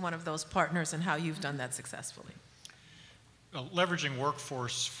you as one of those partners and how you've done that successfully. Leveraging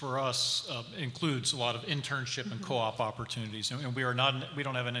workforce for us includes a lot of internship and co-op opportunities. And we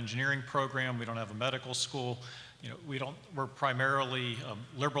don't have an engineering program, we don't have a medical school. You know, we're primarily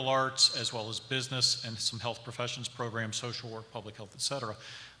liberal arts as well as business and some health professions programs, social work, public health, et cetera.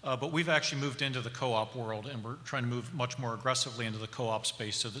 But we've actually moved into the co-op world, and we're trying to move much more aggressively into the co-op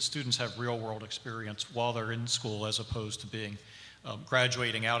space so that students have real world experience while they're in school, as opposed to being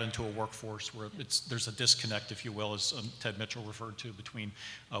graduating out into a workforce where there's a disconnect, if you will, as Ted Mitchell referred to, between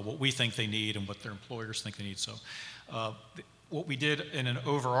what we think they need and what their employers think they need. So what we did in an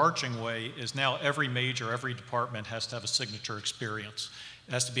overarching way is now every major, every department has to have a signature experience.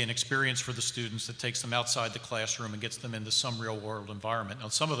 It has to be an experience for the students that takes them outside the classroom and gets them into some real world environment. Now,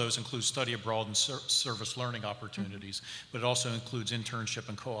 some of those include study abroad and service learning opportunities, but it also includes internship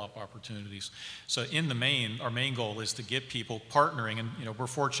and co-op opportunities. So in the main, our main goal is to get people partnering, and you know, we're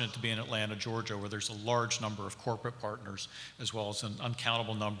fortunate to be in Atlanta, Georgia, where there's a large number of corporate partners, as well as an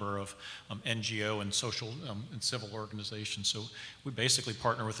uncountable number of NGO and social and civil organizations. So we basically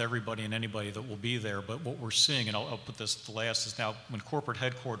partner with everybody and anybody that will be there. But what we're seeing, and I'll put this to last, is now when corporate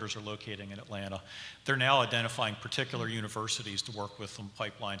headquarters are locating in Atlanta, they're now identifying particular universities to work with on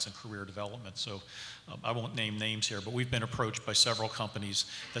pipelines and career development. So I won't name names here, but we've been approached by several companies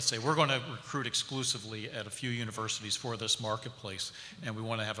that say we're going to recruit exclusively at a few universities for this marketplace, and we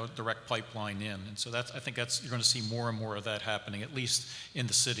want to have a direct pipeline in. And so I think you're going to see more and more of that happening, at least in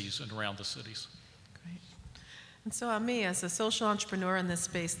the cities and around the cities. Great. And so Ami, as a social entrepreneur in this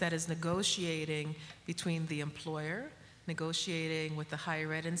space that is negotiating between the employer, negotiating with the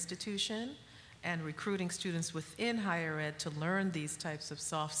higher ed institution, and recruiting students within higher ed to learn these types of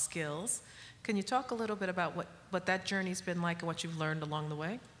soft skills. Can you talk a little bit about what that journey's been like and what you've learned along the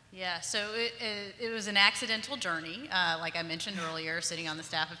way? Yeah, so it was an accidental journey. Like I mentioned earlier, sitting on the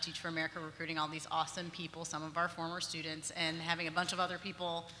staff of Teach for America, recruiting all these awesome people, some of our former students, and having a bunch of other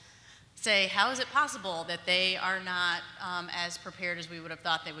people say, how is it possible that they are not as prepared as we would have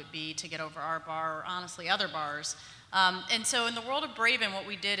thought they would be to get over our bar, or honestly other bars. And so in the world of Braven, what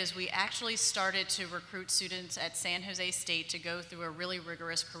we did is we actually started to recruit students at San Jose State to go through a really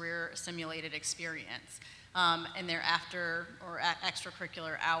rigorous career simulated experience in their after or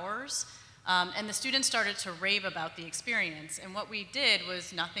extracurricular hours. And the students started to rave about the experience. And what we did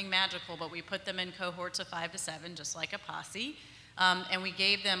was nothing magical, but we put them in cohorts of 5 to 7, just like a posse. And we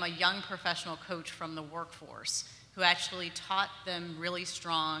gave them a young professional coach from the workforce who actually taught them really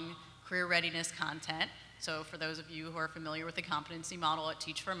strong career readiness content. So for those of you who are familiar with the competency model at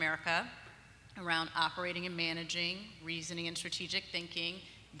Teach for America, around operating and managing, reasoning and strategic thinking,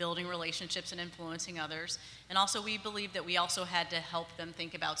 building relationships and influencing others. And also we believed that we also had to help them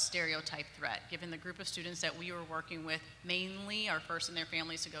think about stereotype threat, given the group of students that we were working with mainly are first in their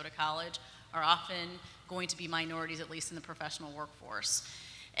families to go to college, are often going to be minorities, at least in the professional workforce.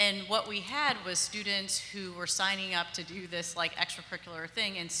 And what we had was students who were signing up to do this like extracurricular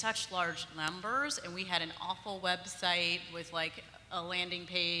thing in such large numbers, and we had an awful website with like a landing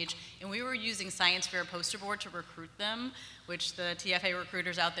page, and we were using Science Fair poster board to recruit them, which the TFA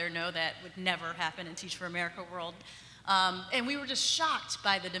recruiters out there know that would never happen in Teach for America world. And we were just shocked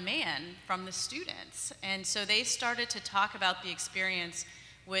by the demand from the students. And so they started to talk about the experience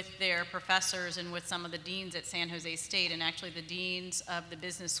with their professors and with some of the deans at San Jose State, and actually the deans of the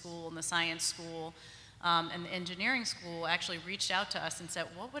business school and the science school and the engineering school actually reached out to us and said,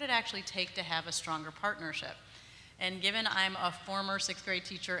 what would it actually take to have a stronger partnership? And given I'm a former 6th grade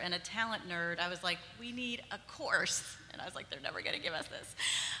teacher and a talent nerd, I was like, we need a course. And I was like, they're never gonna give us this.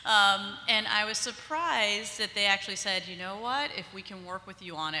 And I was surprised that they actually said, you know what, if we can work with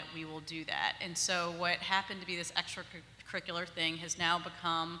you on it, we will do that. And so what happened to be this extracurricular thing has now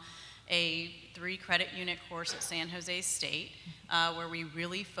become a 3-credit unit course at San Jose State, where we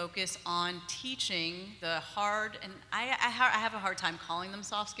really focus on teaching the hard, and I have a hard time calling them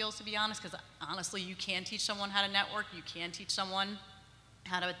soft skills, to be honest, because honestly, you can teach someone how to network, you can teach someone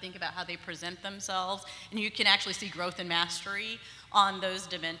how to think about how they present themselves, and you can actually see growth and mastery on those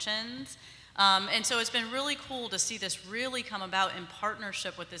dimensions. And so it's been really cool to see this really come about in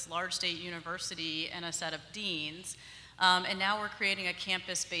partnership with this large state university and a set of deans. And now we're creating a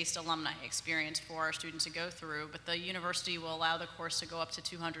campus-based alumni experience for our students to go through, but the university will allow the course to go up to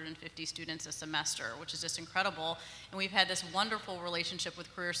 250 students a semester, which is just incredible. And we've had this wonderful relationship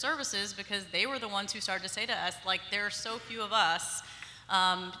with Career Services because they were the ones who started to say to us, like, there are so few of us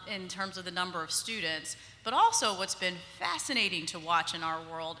in terms of the number of students. But also what's been fascinating to watch in our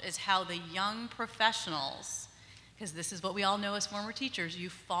world is how the young professionals, because this is what we all know as former teachers, you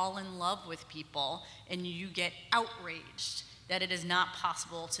fall in love with people and you get outraged that it is not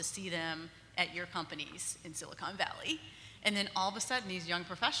possible to see them at your companies in Silicon Valley. And then all of a sudden these young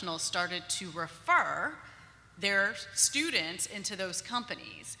professionals started to refer their students into those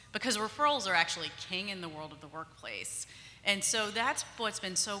companies because referrals are actually king in the world of the workplace. And so that's what's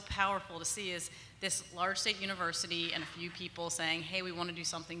been so powerful to see is this large state university and a few people saying, hey, we want to do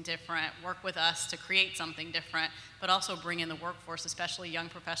something different, work with us to create something different, but also bring in the workforce, especially young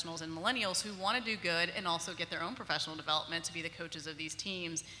professionals and millennials who want to do good and also get their own professional development to be the coaches of these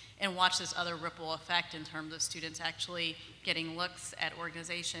teams and watch this other ripple effect in terms of students actually getting looks at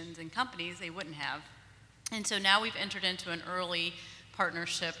organizations and companies they wouldn't have. And so now we've entered into an early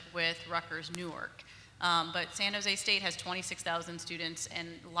partnership with Rutgers Newark. But San Jose State has 26,000 students, and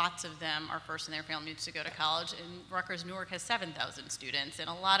lots of them are first in their families to go to college, and Rutgers Newark has 7,000 students, and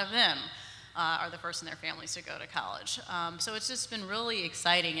a lot of them are the first in their families to go to college. So it's just been really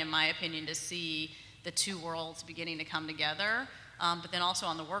exciting, in my opinion, to see the two worlds beginning to come together. But then also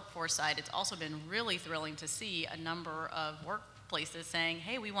on the workforce side, it's also been really thrilling to see a number of workplaces saying,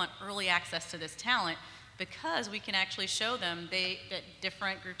 hey, we want early access to this talent, because we can actually show them that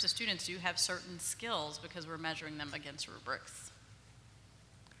different groups of students do have certain skills because we're measuring them against rubrics.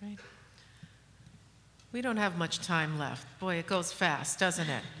 Great. We don't have much time left. Boy, it goes fast, doesn't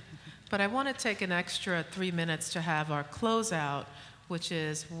it? But I want to take an extra 3 minutes to have our closeout, which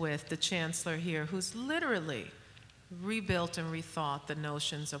is with the chancellor here, who's literally rebuilt and rethought the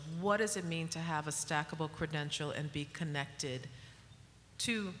notions of what does it mean to have a stackable credential and be connected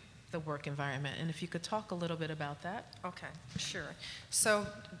to the work environment. And if you could talk a little bit about that. Okay, sure. So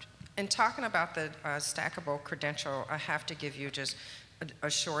in talking about the stackable credential, I have to give you just a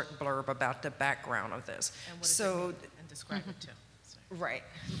short blurb about the background of this. And what does it mean? And describe it too. Sorry. Right,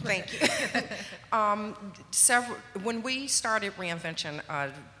 thank you. When we started Reinvention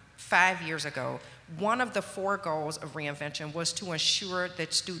 5 years ago, one of the 4 goals of Reinvention was to ensure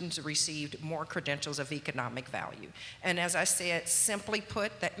that students received more credentials of economic value. And as I said, simply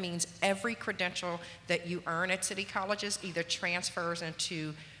put, that means every credential that you earn at City Colleges either transfers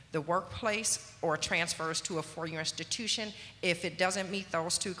into the workplace or transfers to a 4-year institution. If it doesn't meet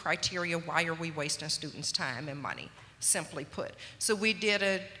those 2 criteria, why are we wasting students' time and money? Simply put. So we did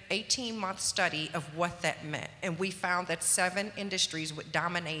an 18-month study of what that meant, and we found that 7 industries would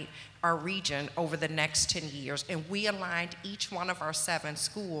dominate our region over the next 10 years, and we aligned each one of our 7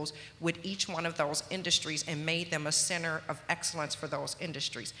 schools with each one of those industries and made them a center of excellence for those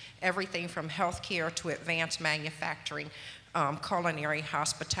industries. Everything from healthcare to advanced manufacturing, culinary,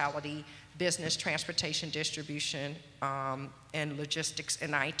 hospitality, business, transportation, distribution, and logistics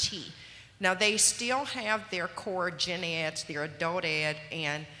and IT. Now, they still have their core gen eds, their adult ed,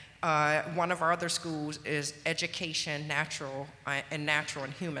 and one of our other schools is education, natural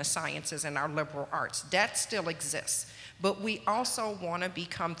and human sciences, and our liberal arts. That still exists. But we also want to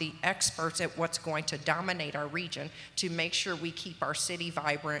become the experts at what's going to dominate our region to make sure we keep our city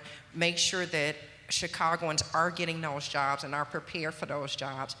vibrant, make sure that Chicagoans are getting those jobs and are prepared for those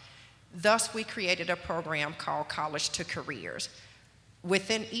jobs. Thus, we created a program called College to Careers.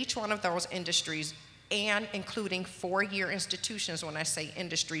 Within each one of those industries, and including 4-year institutions, when I say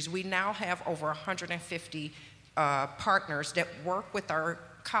industries, we now have over 150 partners that work with our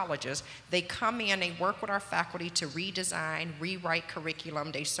colleges. They come in, they work with our faculty to redesign, rewrite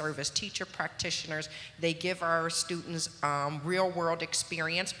curriculum. They serve as teacher practitioners. They give our students real-world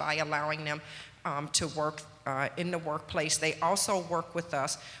experience by allowing them to work in the workplace. They also work with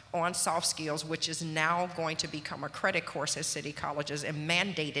us on soft skills, which is now going to become a credit course at City Colleges and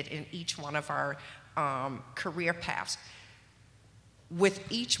mandated in each one of our career paths.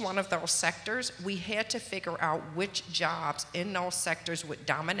 With each one of those sectors, we had to figure out which jobs in those sectors would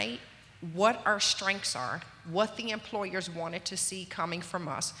dominate, what our strengths are, what the employers wanted to see coming from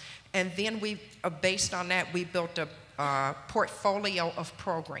us, and then we, based on that, we built a portfolio of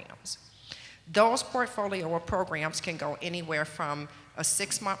programs. Those portfolio of programs can go anywhere from a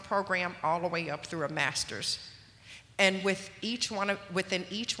 6-month program all the way up through a master's. And within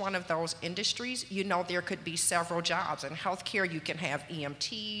each one of those industries, you know, there could be several jobs. In healthcare, you can have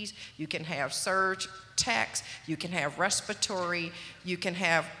EMTs, you can have surge techs, you can have respiratory, you can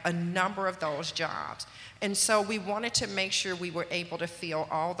have a number of those jobs. And so we wanted to make sure we were able to fill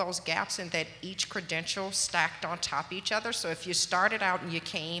all those gaps and that each credential stacked on top of each other. So if you started out and you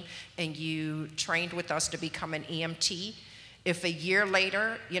came and you trained with us to become an EMT, if a year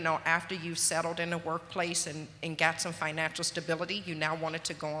later, you know, after you've settled in the workplace and got some financial stability, you now wanted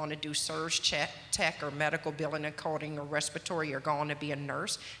to go on to do surge tech or medical billing and coding or respiratory or go on to be a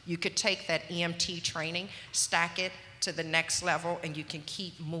nurse, you could take that EMT training, stack it to the next level, and you can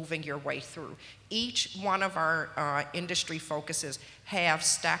keep moving your way through. Each one of our industry focuses have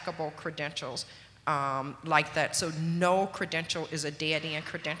stackable credentials like that. So no credential is a dead-end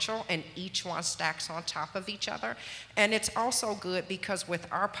credential, and each one stacks on top of each other. And it's also good because with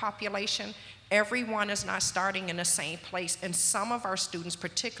our population, everyone is not starting in the same place, and some of our students,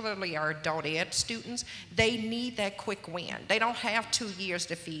 particularly our adult ed students, they need that quick win. They don't have 2 years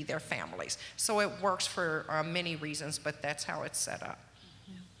to feed their families. So it works for many reasons, but that's how it's set up.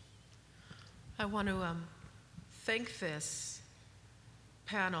 I want to thank this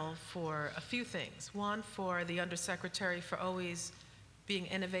panel for a few things. One, for the Undersecretary for always being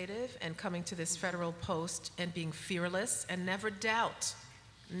innovative and coming to this federal post and being fearless and never doubt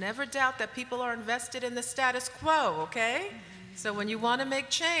that people are invested in the status quo, okay? So when you want to make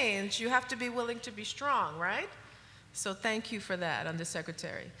change, you have to be willing to be strong, right? So thank you for that,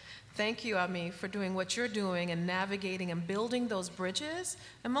 Undersecretary. Thank you, Ami, for doing what you're doing and navigating and building those bridges,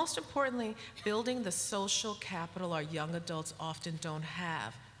 and most importantly, building the social capital our young adults often don't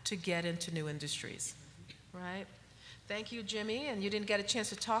have to get into new industries, right? Thank you, Jimmy, and you didn't get a chance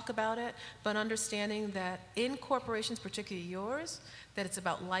to talk about it, but understanding that in corporations, particularly yours, that it's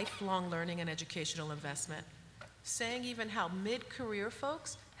about lifelong learning and educational investment. Saying even how mid-career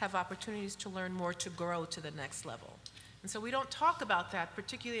folks have opportunities to learn more to grow to the next level. And so we don't talk about that,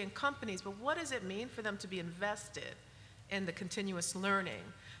 particularly in companies, but what does it mean for them to be invested in the continuous learning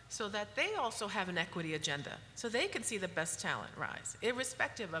so that they also have an equity agenda, so they can see the best talent rise,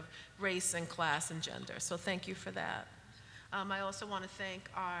 irrespective of race and class and gender. So thank you for that. I also want to thank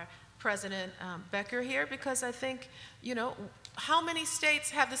our President Becker here, because I think, you know, how many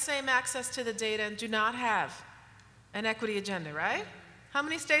states have the same access to the data and do not have an equity agenda, right? How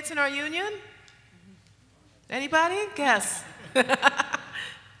many states in our union? Anybody? Guess.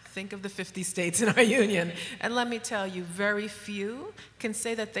 Think of the 50 states in our union. And let me tell you, very few can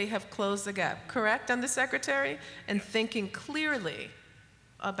say that they have closed the gap. Correct, Undersecretary? And thinking clearly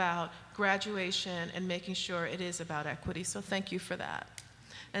about graduation and making sure it is about equity. So thank you for that.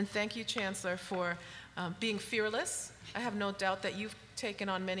 And thank you, Chancellor, for being fearless. I have no doubt that you've taken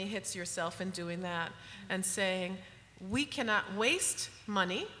on many hits yourself in doing that and saying, we cannot waste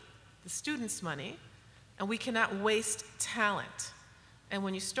money, the students' money, and we cannot waste talent. And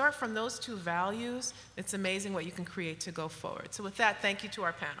when you start from those two values, it's amazing what you can create to go forward. So with that, thank you to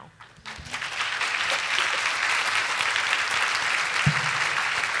our panel.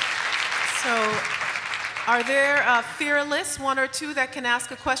 So are there fearless, one or two, that can ask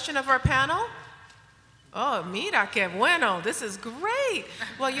a question of our panel? Oh, mira que bueno, this is great.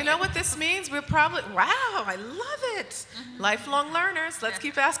 Well, you know what this means? We're probably, wow, I love it. Lifelong learners, let's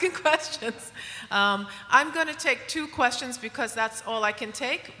keep asking questions. I'm going to take 2 questions because that's all I can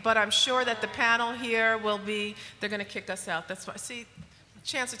take, but I'm sure that the panel here will be, they're going to kick us out. That's why, see,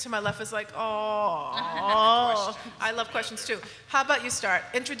 Chancellor to my left is like, oh, I love questions too. How about you start?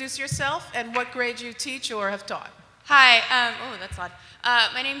 Introduce yourself and what grade you teach or have taught. Hi, oh, that's odd.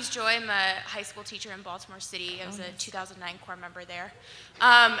 My name is Joy. I'm a high school teacher in Baltimore City. I was a 2009 Corps member there.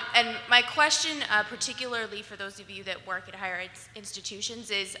 And my question, particularly for those of you that work at higher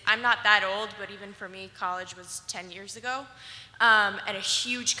institutions, is I'm not that old, but even for me, college was 10 years ago. And a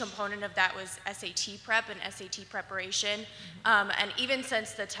huge component of that was SAT prep and SAT preparation. And even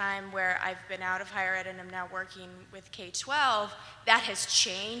since the time where I've been out of higher ed and I'm now working with K-12, that has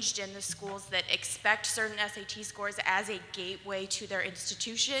changed, and the schools that expect certain SAT scores as a gateway to their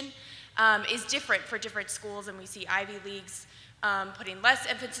institution is different for different schools, and we see Ivy Leagues putting less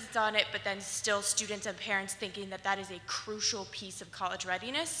emphasis on it, but then still students and parents thinking that that is a crucial piece of college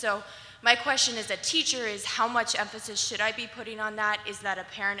readiness. So my question as a teacher is, how much emphasis should I be putting on that? Is that a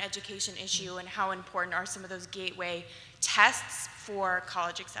parent education issue, and how important are some of those gateway tests for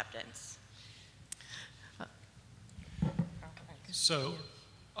college acceptance? So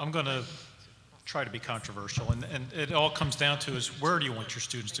I'm going to try to be controversial, and it all comes down to is, where do you want your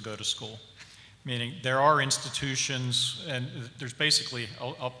students to go to school? Meaning there are institutions, and there's basically,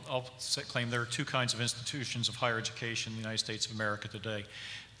 I'll claim there are 2 kinds of institutions of higher education in the United States of America today.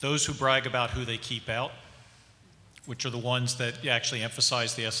 Those who brag about who they keep out, which are the ones that actually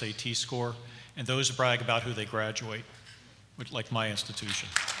emphasize the SAT score, and those who brag about who they graduate, like my institution.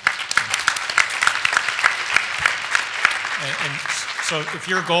 And so if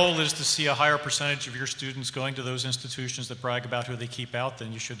your goal is to see a higher percentage of your students going to those institutions that brag about who they keep out,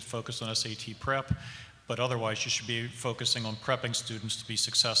 then you should focus on SAT prep. But otherwise, you should be focusing on prepping students to be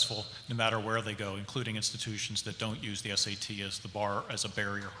successful no matter where they go, including institutions that don't use the SAT as the bar, as a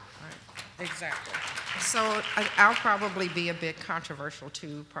barrier. Right. Exactly. So I'll probably be a bit controversial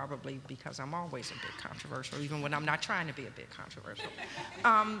too, probably because I'm always a bit controversial, even when I'm not trying to be a bit controversial.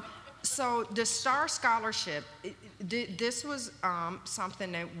 So the STAR Scholarship, this was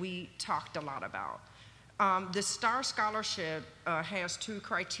something that we talked a lot about. The STAR Scholarship has 2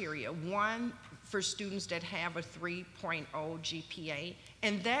 criteria. One, for students that have a 3.0 GPA,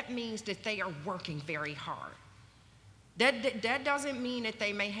 and that means that they are working very hard. That doesn't mean that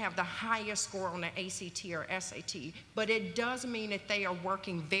they may have the highest score on the ACT or SAT, but it does mean that they are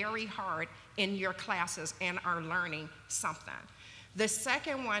working very hard in your classes and are learning something. The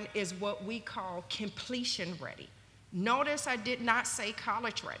second one is what we call completion ready. Notice I did not say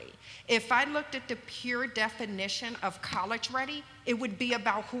college ready. If I looked at the pure definition of college ready, it would be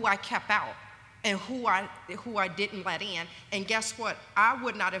about who I kept out and who I didn't let in. And guess what? I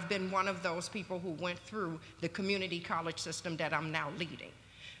would not have been one of those people who went through the community college system that I'm now leading.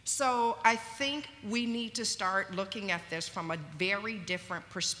 So I think we need to start looking at this from a very different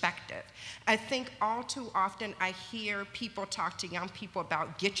perspective. I think all too often I hear people talk to young people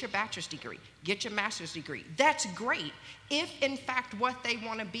about get your bachelor's degree, get your master's degree. That's great if in fact what they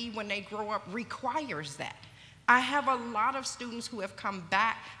want to be when they grow up requires that. I have a lot of students who have come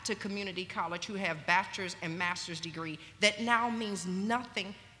back to community college who have bachelor's and master's degree that now means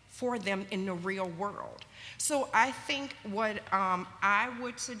nothing for them in the real world. So I think what I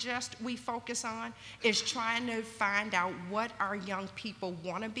would suggest we focus on is trying to find out what our young people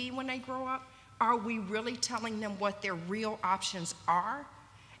want to be when they grow up. Are we really telling them what their real options are?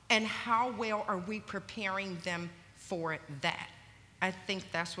 And how well are we preparing them for that? I think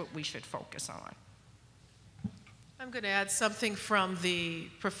that's what we should focus on. I'm going to add something from the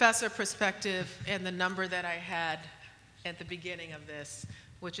professor perspective and the number that I had at the beginning of this.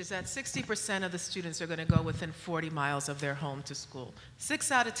 which is that 60% of the students are going to go within 40 miles of their home to school.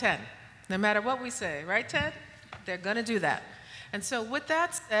 6 out of 10, no matter what we say, right, Ted? They're going to do that. And so with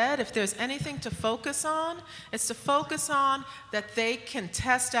that said, if there's anything to focus on, it's to focus on that they can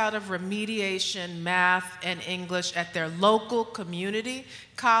test out of remediation, math, and English at their local community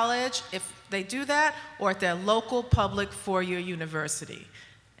college, if they do that, or at their local public four-year university.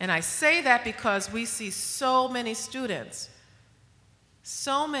 And I say that because we see so many students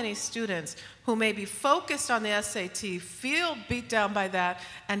who may be focused on the SAT, feel beat down by that,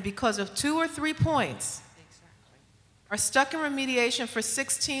 and because of 2 or 3 points, are stuck in remediation for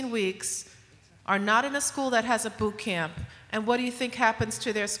 16 weeks, are not in a school that has a boot camp, and what do you think happens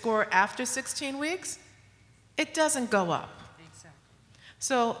to their score after 16 weeks? It doesn't go up. Exactly.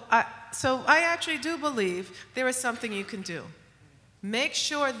 So I actually do believe there is something you can do. Make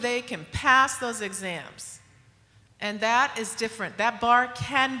sure they can pass those exams. And that is different. That bar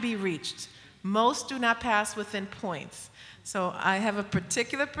can be reached. Most do not pass within points. So I have a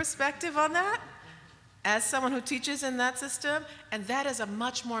particular perspective on that as someone who teaches in that system, and that is a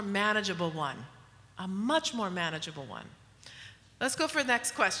much more manageable one. A much more manageable one. Let's go for the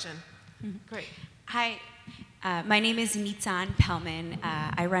next question. Great. Hi, my name is Nitzan Pellman.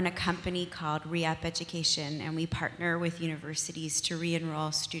 I run a company called Re-Up Education, and we partner with universities to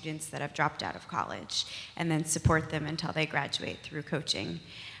re-enroll students that have dropped out of college and then support them until they graduate through coaching.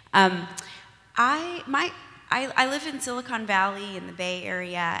 I live in Silicon Valley in the Bay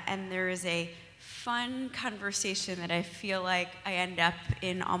Area, and there is a fun conversation that I feel like I end up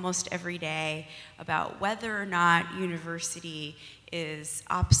in almost every day about whether or not university is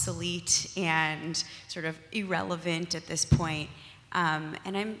obsolete and sort of irrelevant at this point. And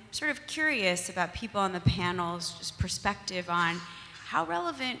I'm sort of curious about people on the panel's just perspective on how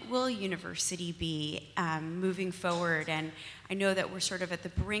relevant will university be moving forward? And I know that we're sort of at the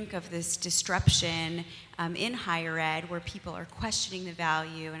brink of this disruption in higher ed where people are questioning the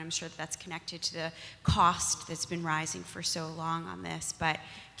value, and I'm sure that that's connected to the cost that's been rising for so long on this, but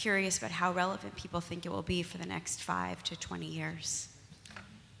curious about how relevant people think it will be for the next 5 to 20 years.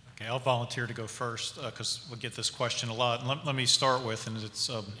 Okay, I'll volunteer to go first because we'll get this question a lot. And let me start with, and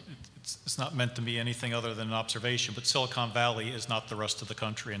it's not meant to be anything other than an observation, but Silicon Valley is not the rest of the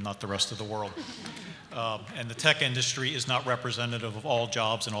country and not the rest of the world. And the tech industry is not representative of all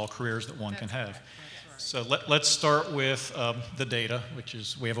jobs and all careers that one can have. So let's start with the data, which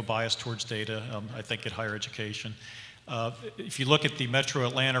is, we have a bias towards data, I think, at higher education. If you look at the Metro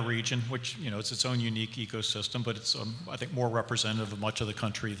Atlanta region, which, you know, it's its own unique ecosystem, but it's, I think, more representative of much of the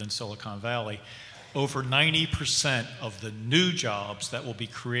country than Silicon Valley, over 90% of the new jobs that will be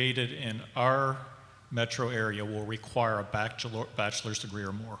created in our metro area will require a bachelor's degree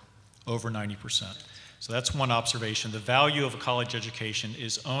or more, over 90%. So that's one observation. The value of a college education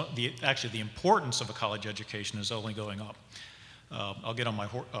is, actually the importance of a college education is only going up. I'll get on my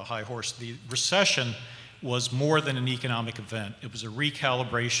high horse. The recession was more than an economic event. It was a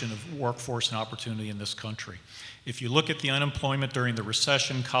recalibration of workforce and opportunity in this country. If you look at the unemployment during the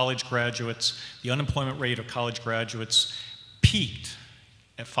recession, college graduates, the unemployment rate of college graduates peaked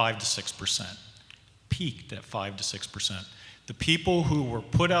at 5 to 6%. Peaked at 5 to 6%. The people who were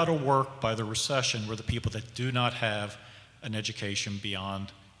put out of work by the recession were the people that do not have an education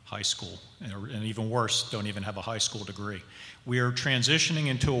beyond high school, and even worse, don't even have a high school degree. We are transitioning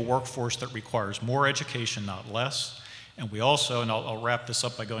into a workforce that requires more education, not less. And we also, and I'll wrap this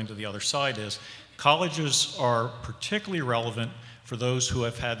up by going to the other side, is colleges are particularly relevant for those who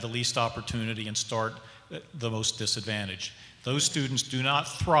have had the least opportunity and start the most disadvantaged. Those students do not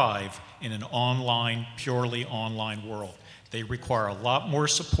thrive in an online, purely online world. They require a lot more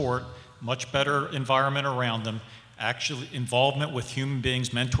support, much better environment around them, actually involvement with human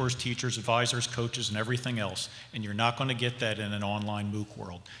beings, mentors, teachers, advisors, coaches, and everything else, and you're not going to get that in an online MOOC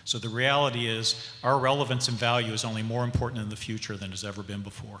world. So the reality is our relevance and value is only more important in the future than has ever been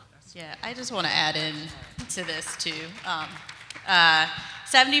before. Yeah, I just want to add in to this too.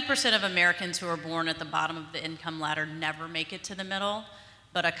 70% of Americans who are born at the bottom of the income ladder never make it to the middle,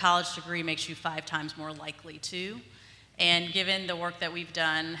 but a college degree makes you 5 times more likely to. And given the work that we've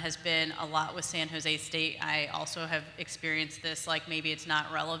done has been a lot with San Jose State, I also have experienced this, like maybe it's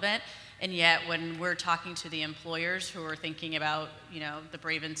not relevant. And yet when we're talking to the employers who are thinking about, you know, the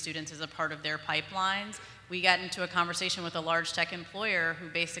Braven students as a part of their pipelines, we got into a conversation with a large tech employer who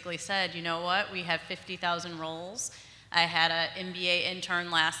basically said, you know what, we have 50,000 roles. I had an MBA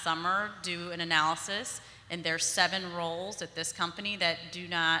intern last summer do an analysis, and there's 7 roles at this company that do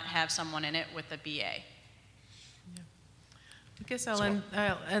not have someone in it with a BA. I guess I'll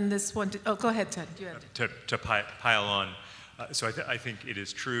end this one. Oh, go ahead, Ted. To pile on, I think it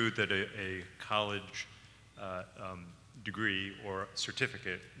is true that a college degree or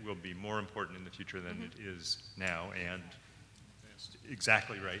certificate will be more important in the future than it is now, and it's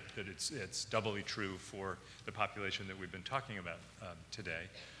exactly right that it's doubly true for the population that we've been talking about today,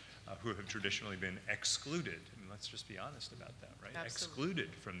 who have traditionally been excluded. And let's just be honest about that, right? Absolutely.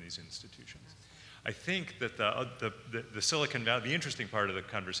 Excluded from these institutions. I think that the Silicon Valley, the interesting part of the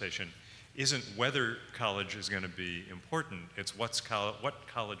conversation isn't whether college is going to be important, it's what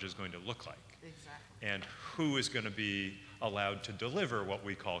college is going to look like. Exactly. And who is going to be allowed to deliver what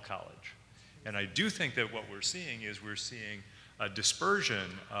we call college. And I do think that what we're seeing is we're seeing a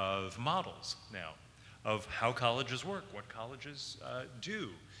dispersion of models now of how colleges work, what colleges do.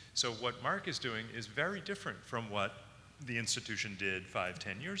 So what Mark is doing is very different from what the institution did 5,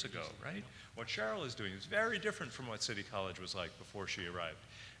 10 years ago, right? What Cheryl is doing is very different from what City College was like before she arrived.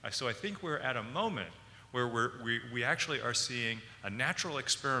 So I think we're at a moment where we actually are seeing a natural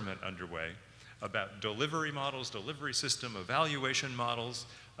experiment underway about delivery models, delivery system, evaluation models,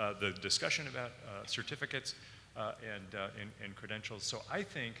 the discussion about certificates and credentials. So I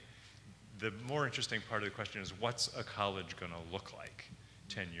think the more interesting part of the question is what's a college going to look like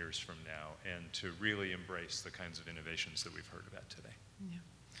 10 years from now, and to really embrace the kinds of innovations that we've heard about today.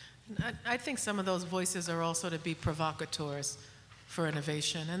 Yeah. I think some of those voices are also to be provocateurs for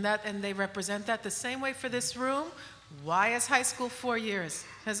innovation, and they represent that the same way for this room. Why is high school 4 years?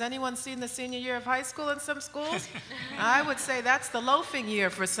 Has anyone seen the senior year of high school in some schools? I would say that's the loafing year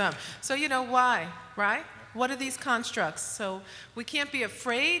for some. So you know why, right? What are these constructs? So we can't be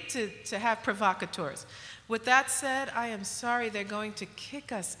afraid to have provocateurs. With that said, I am sorry they're going to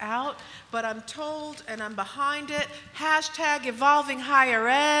kick us out, but I'm told, and I'm behind it, hashtag evolving higher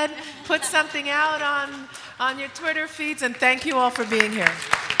ed, put something out on your Twitter feeds, and thank you all for being here.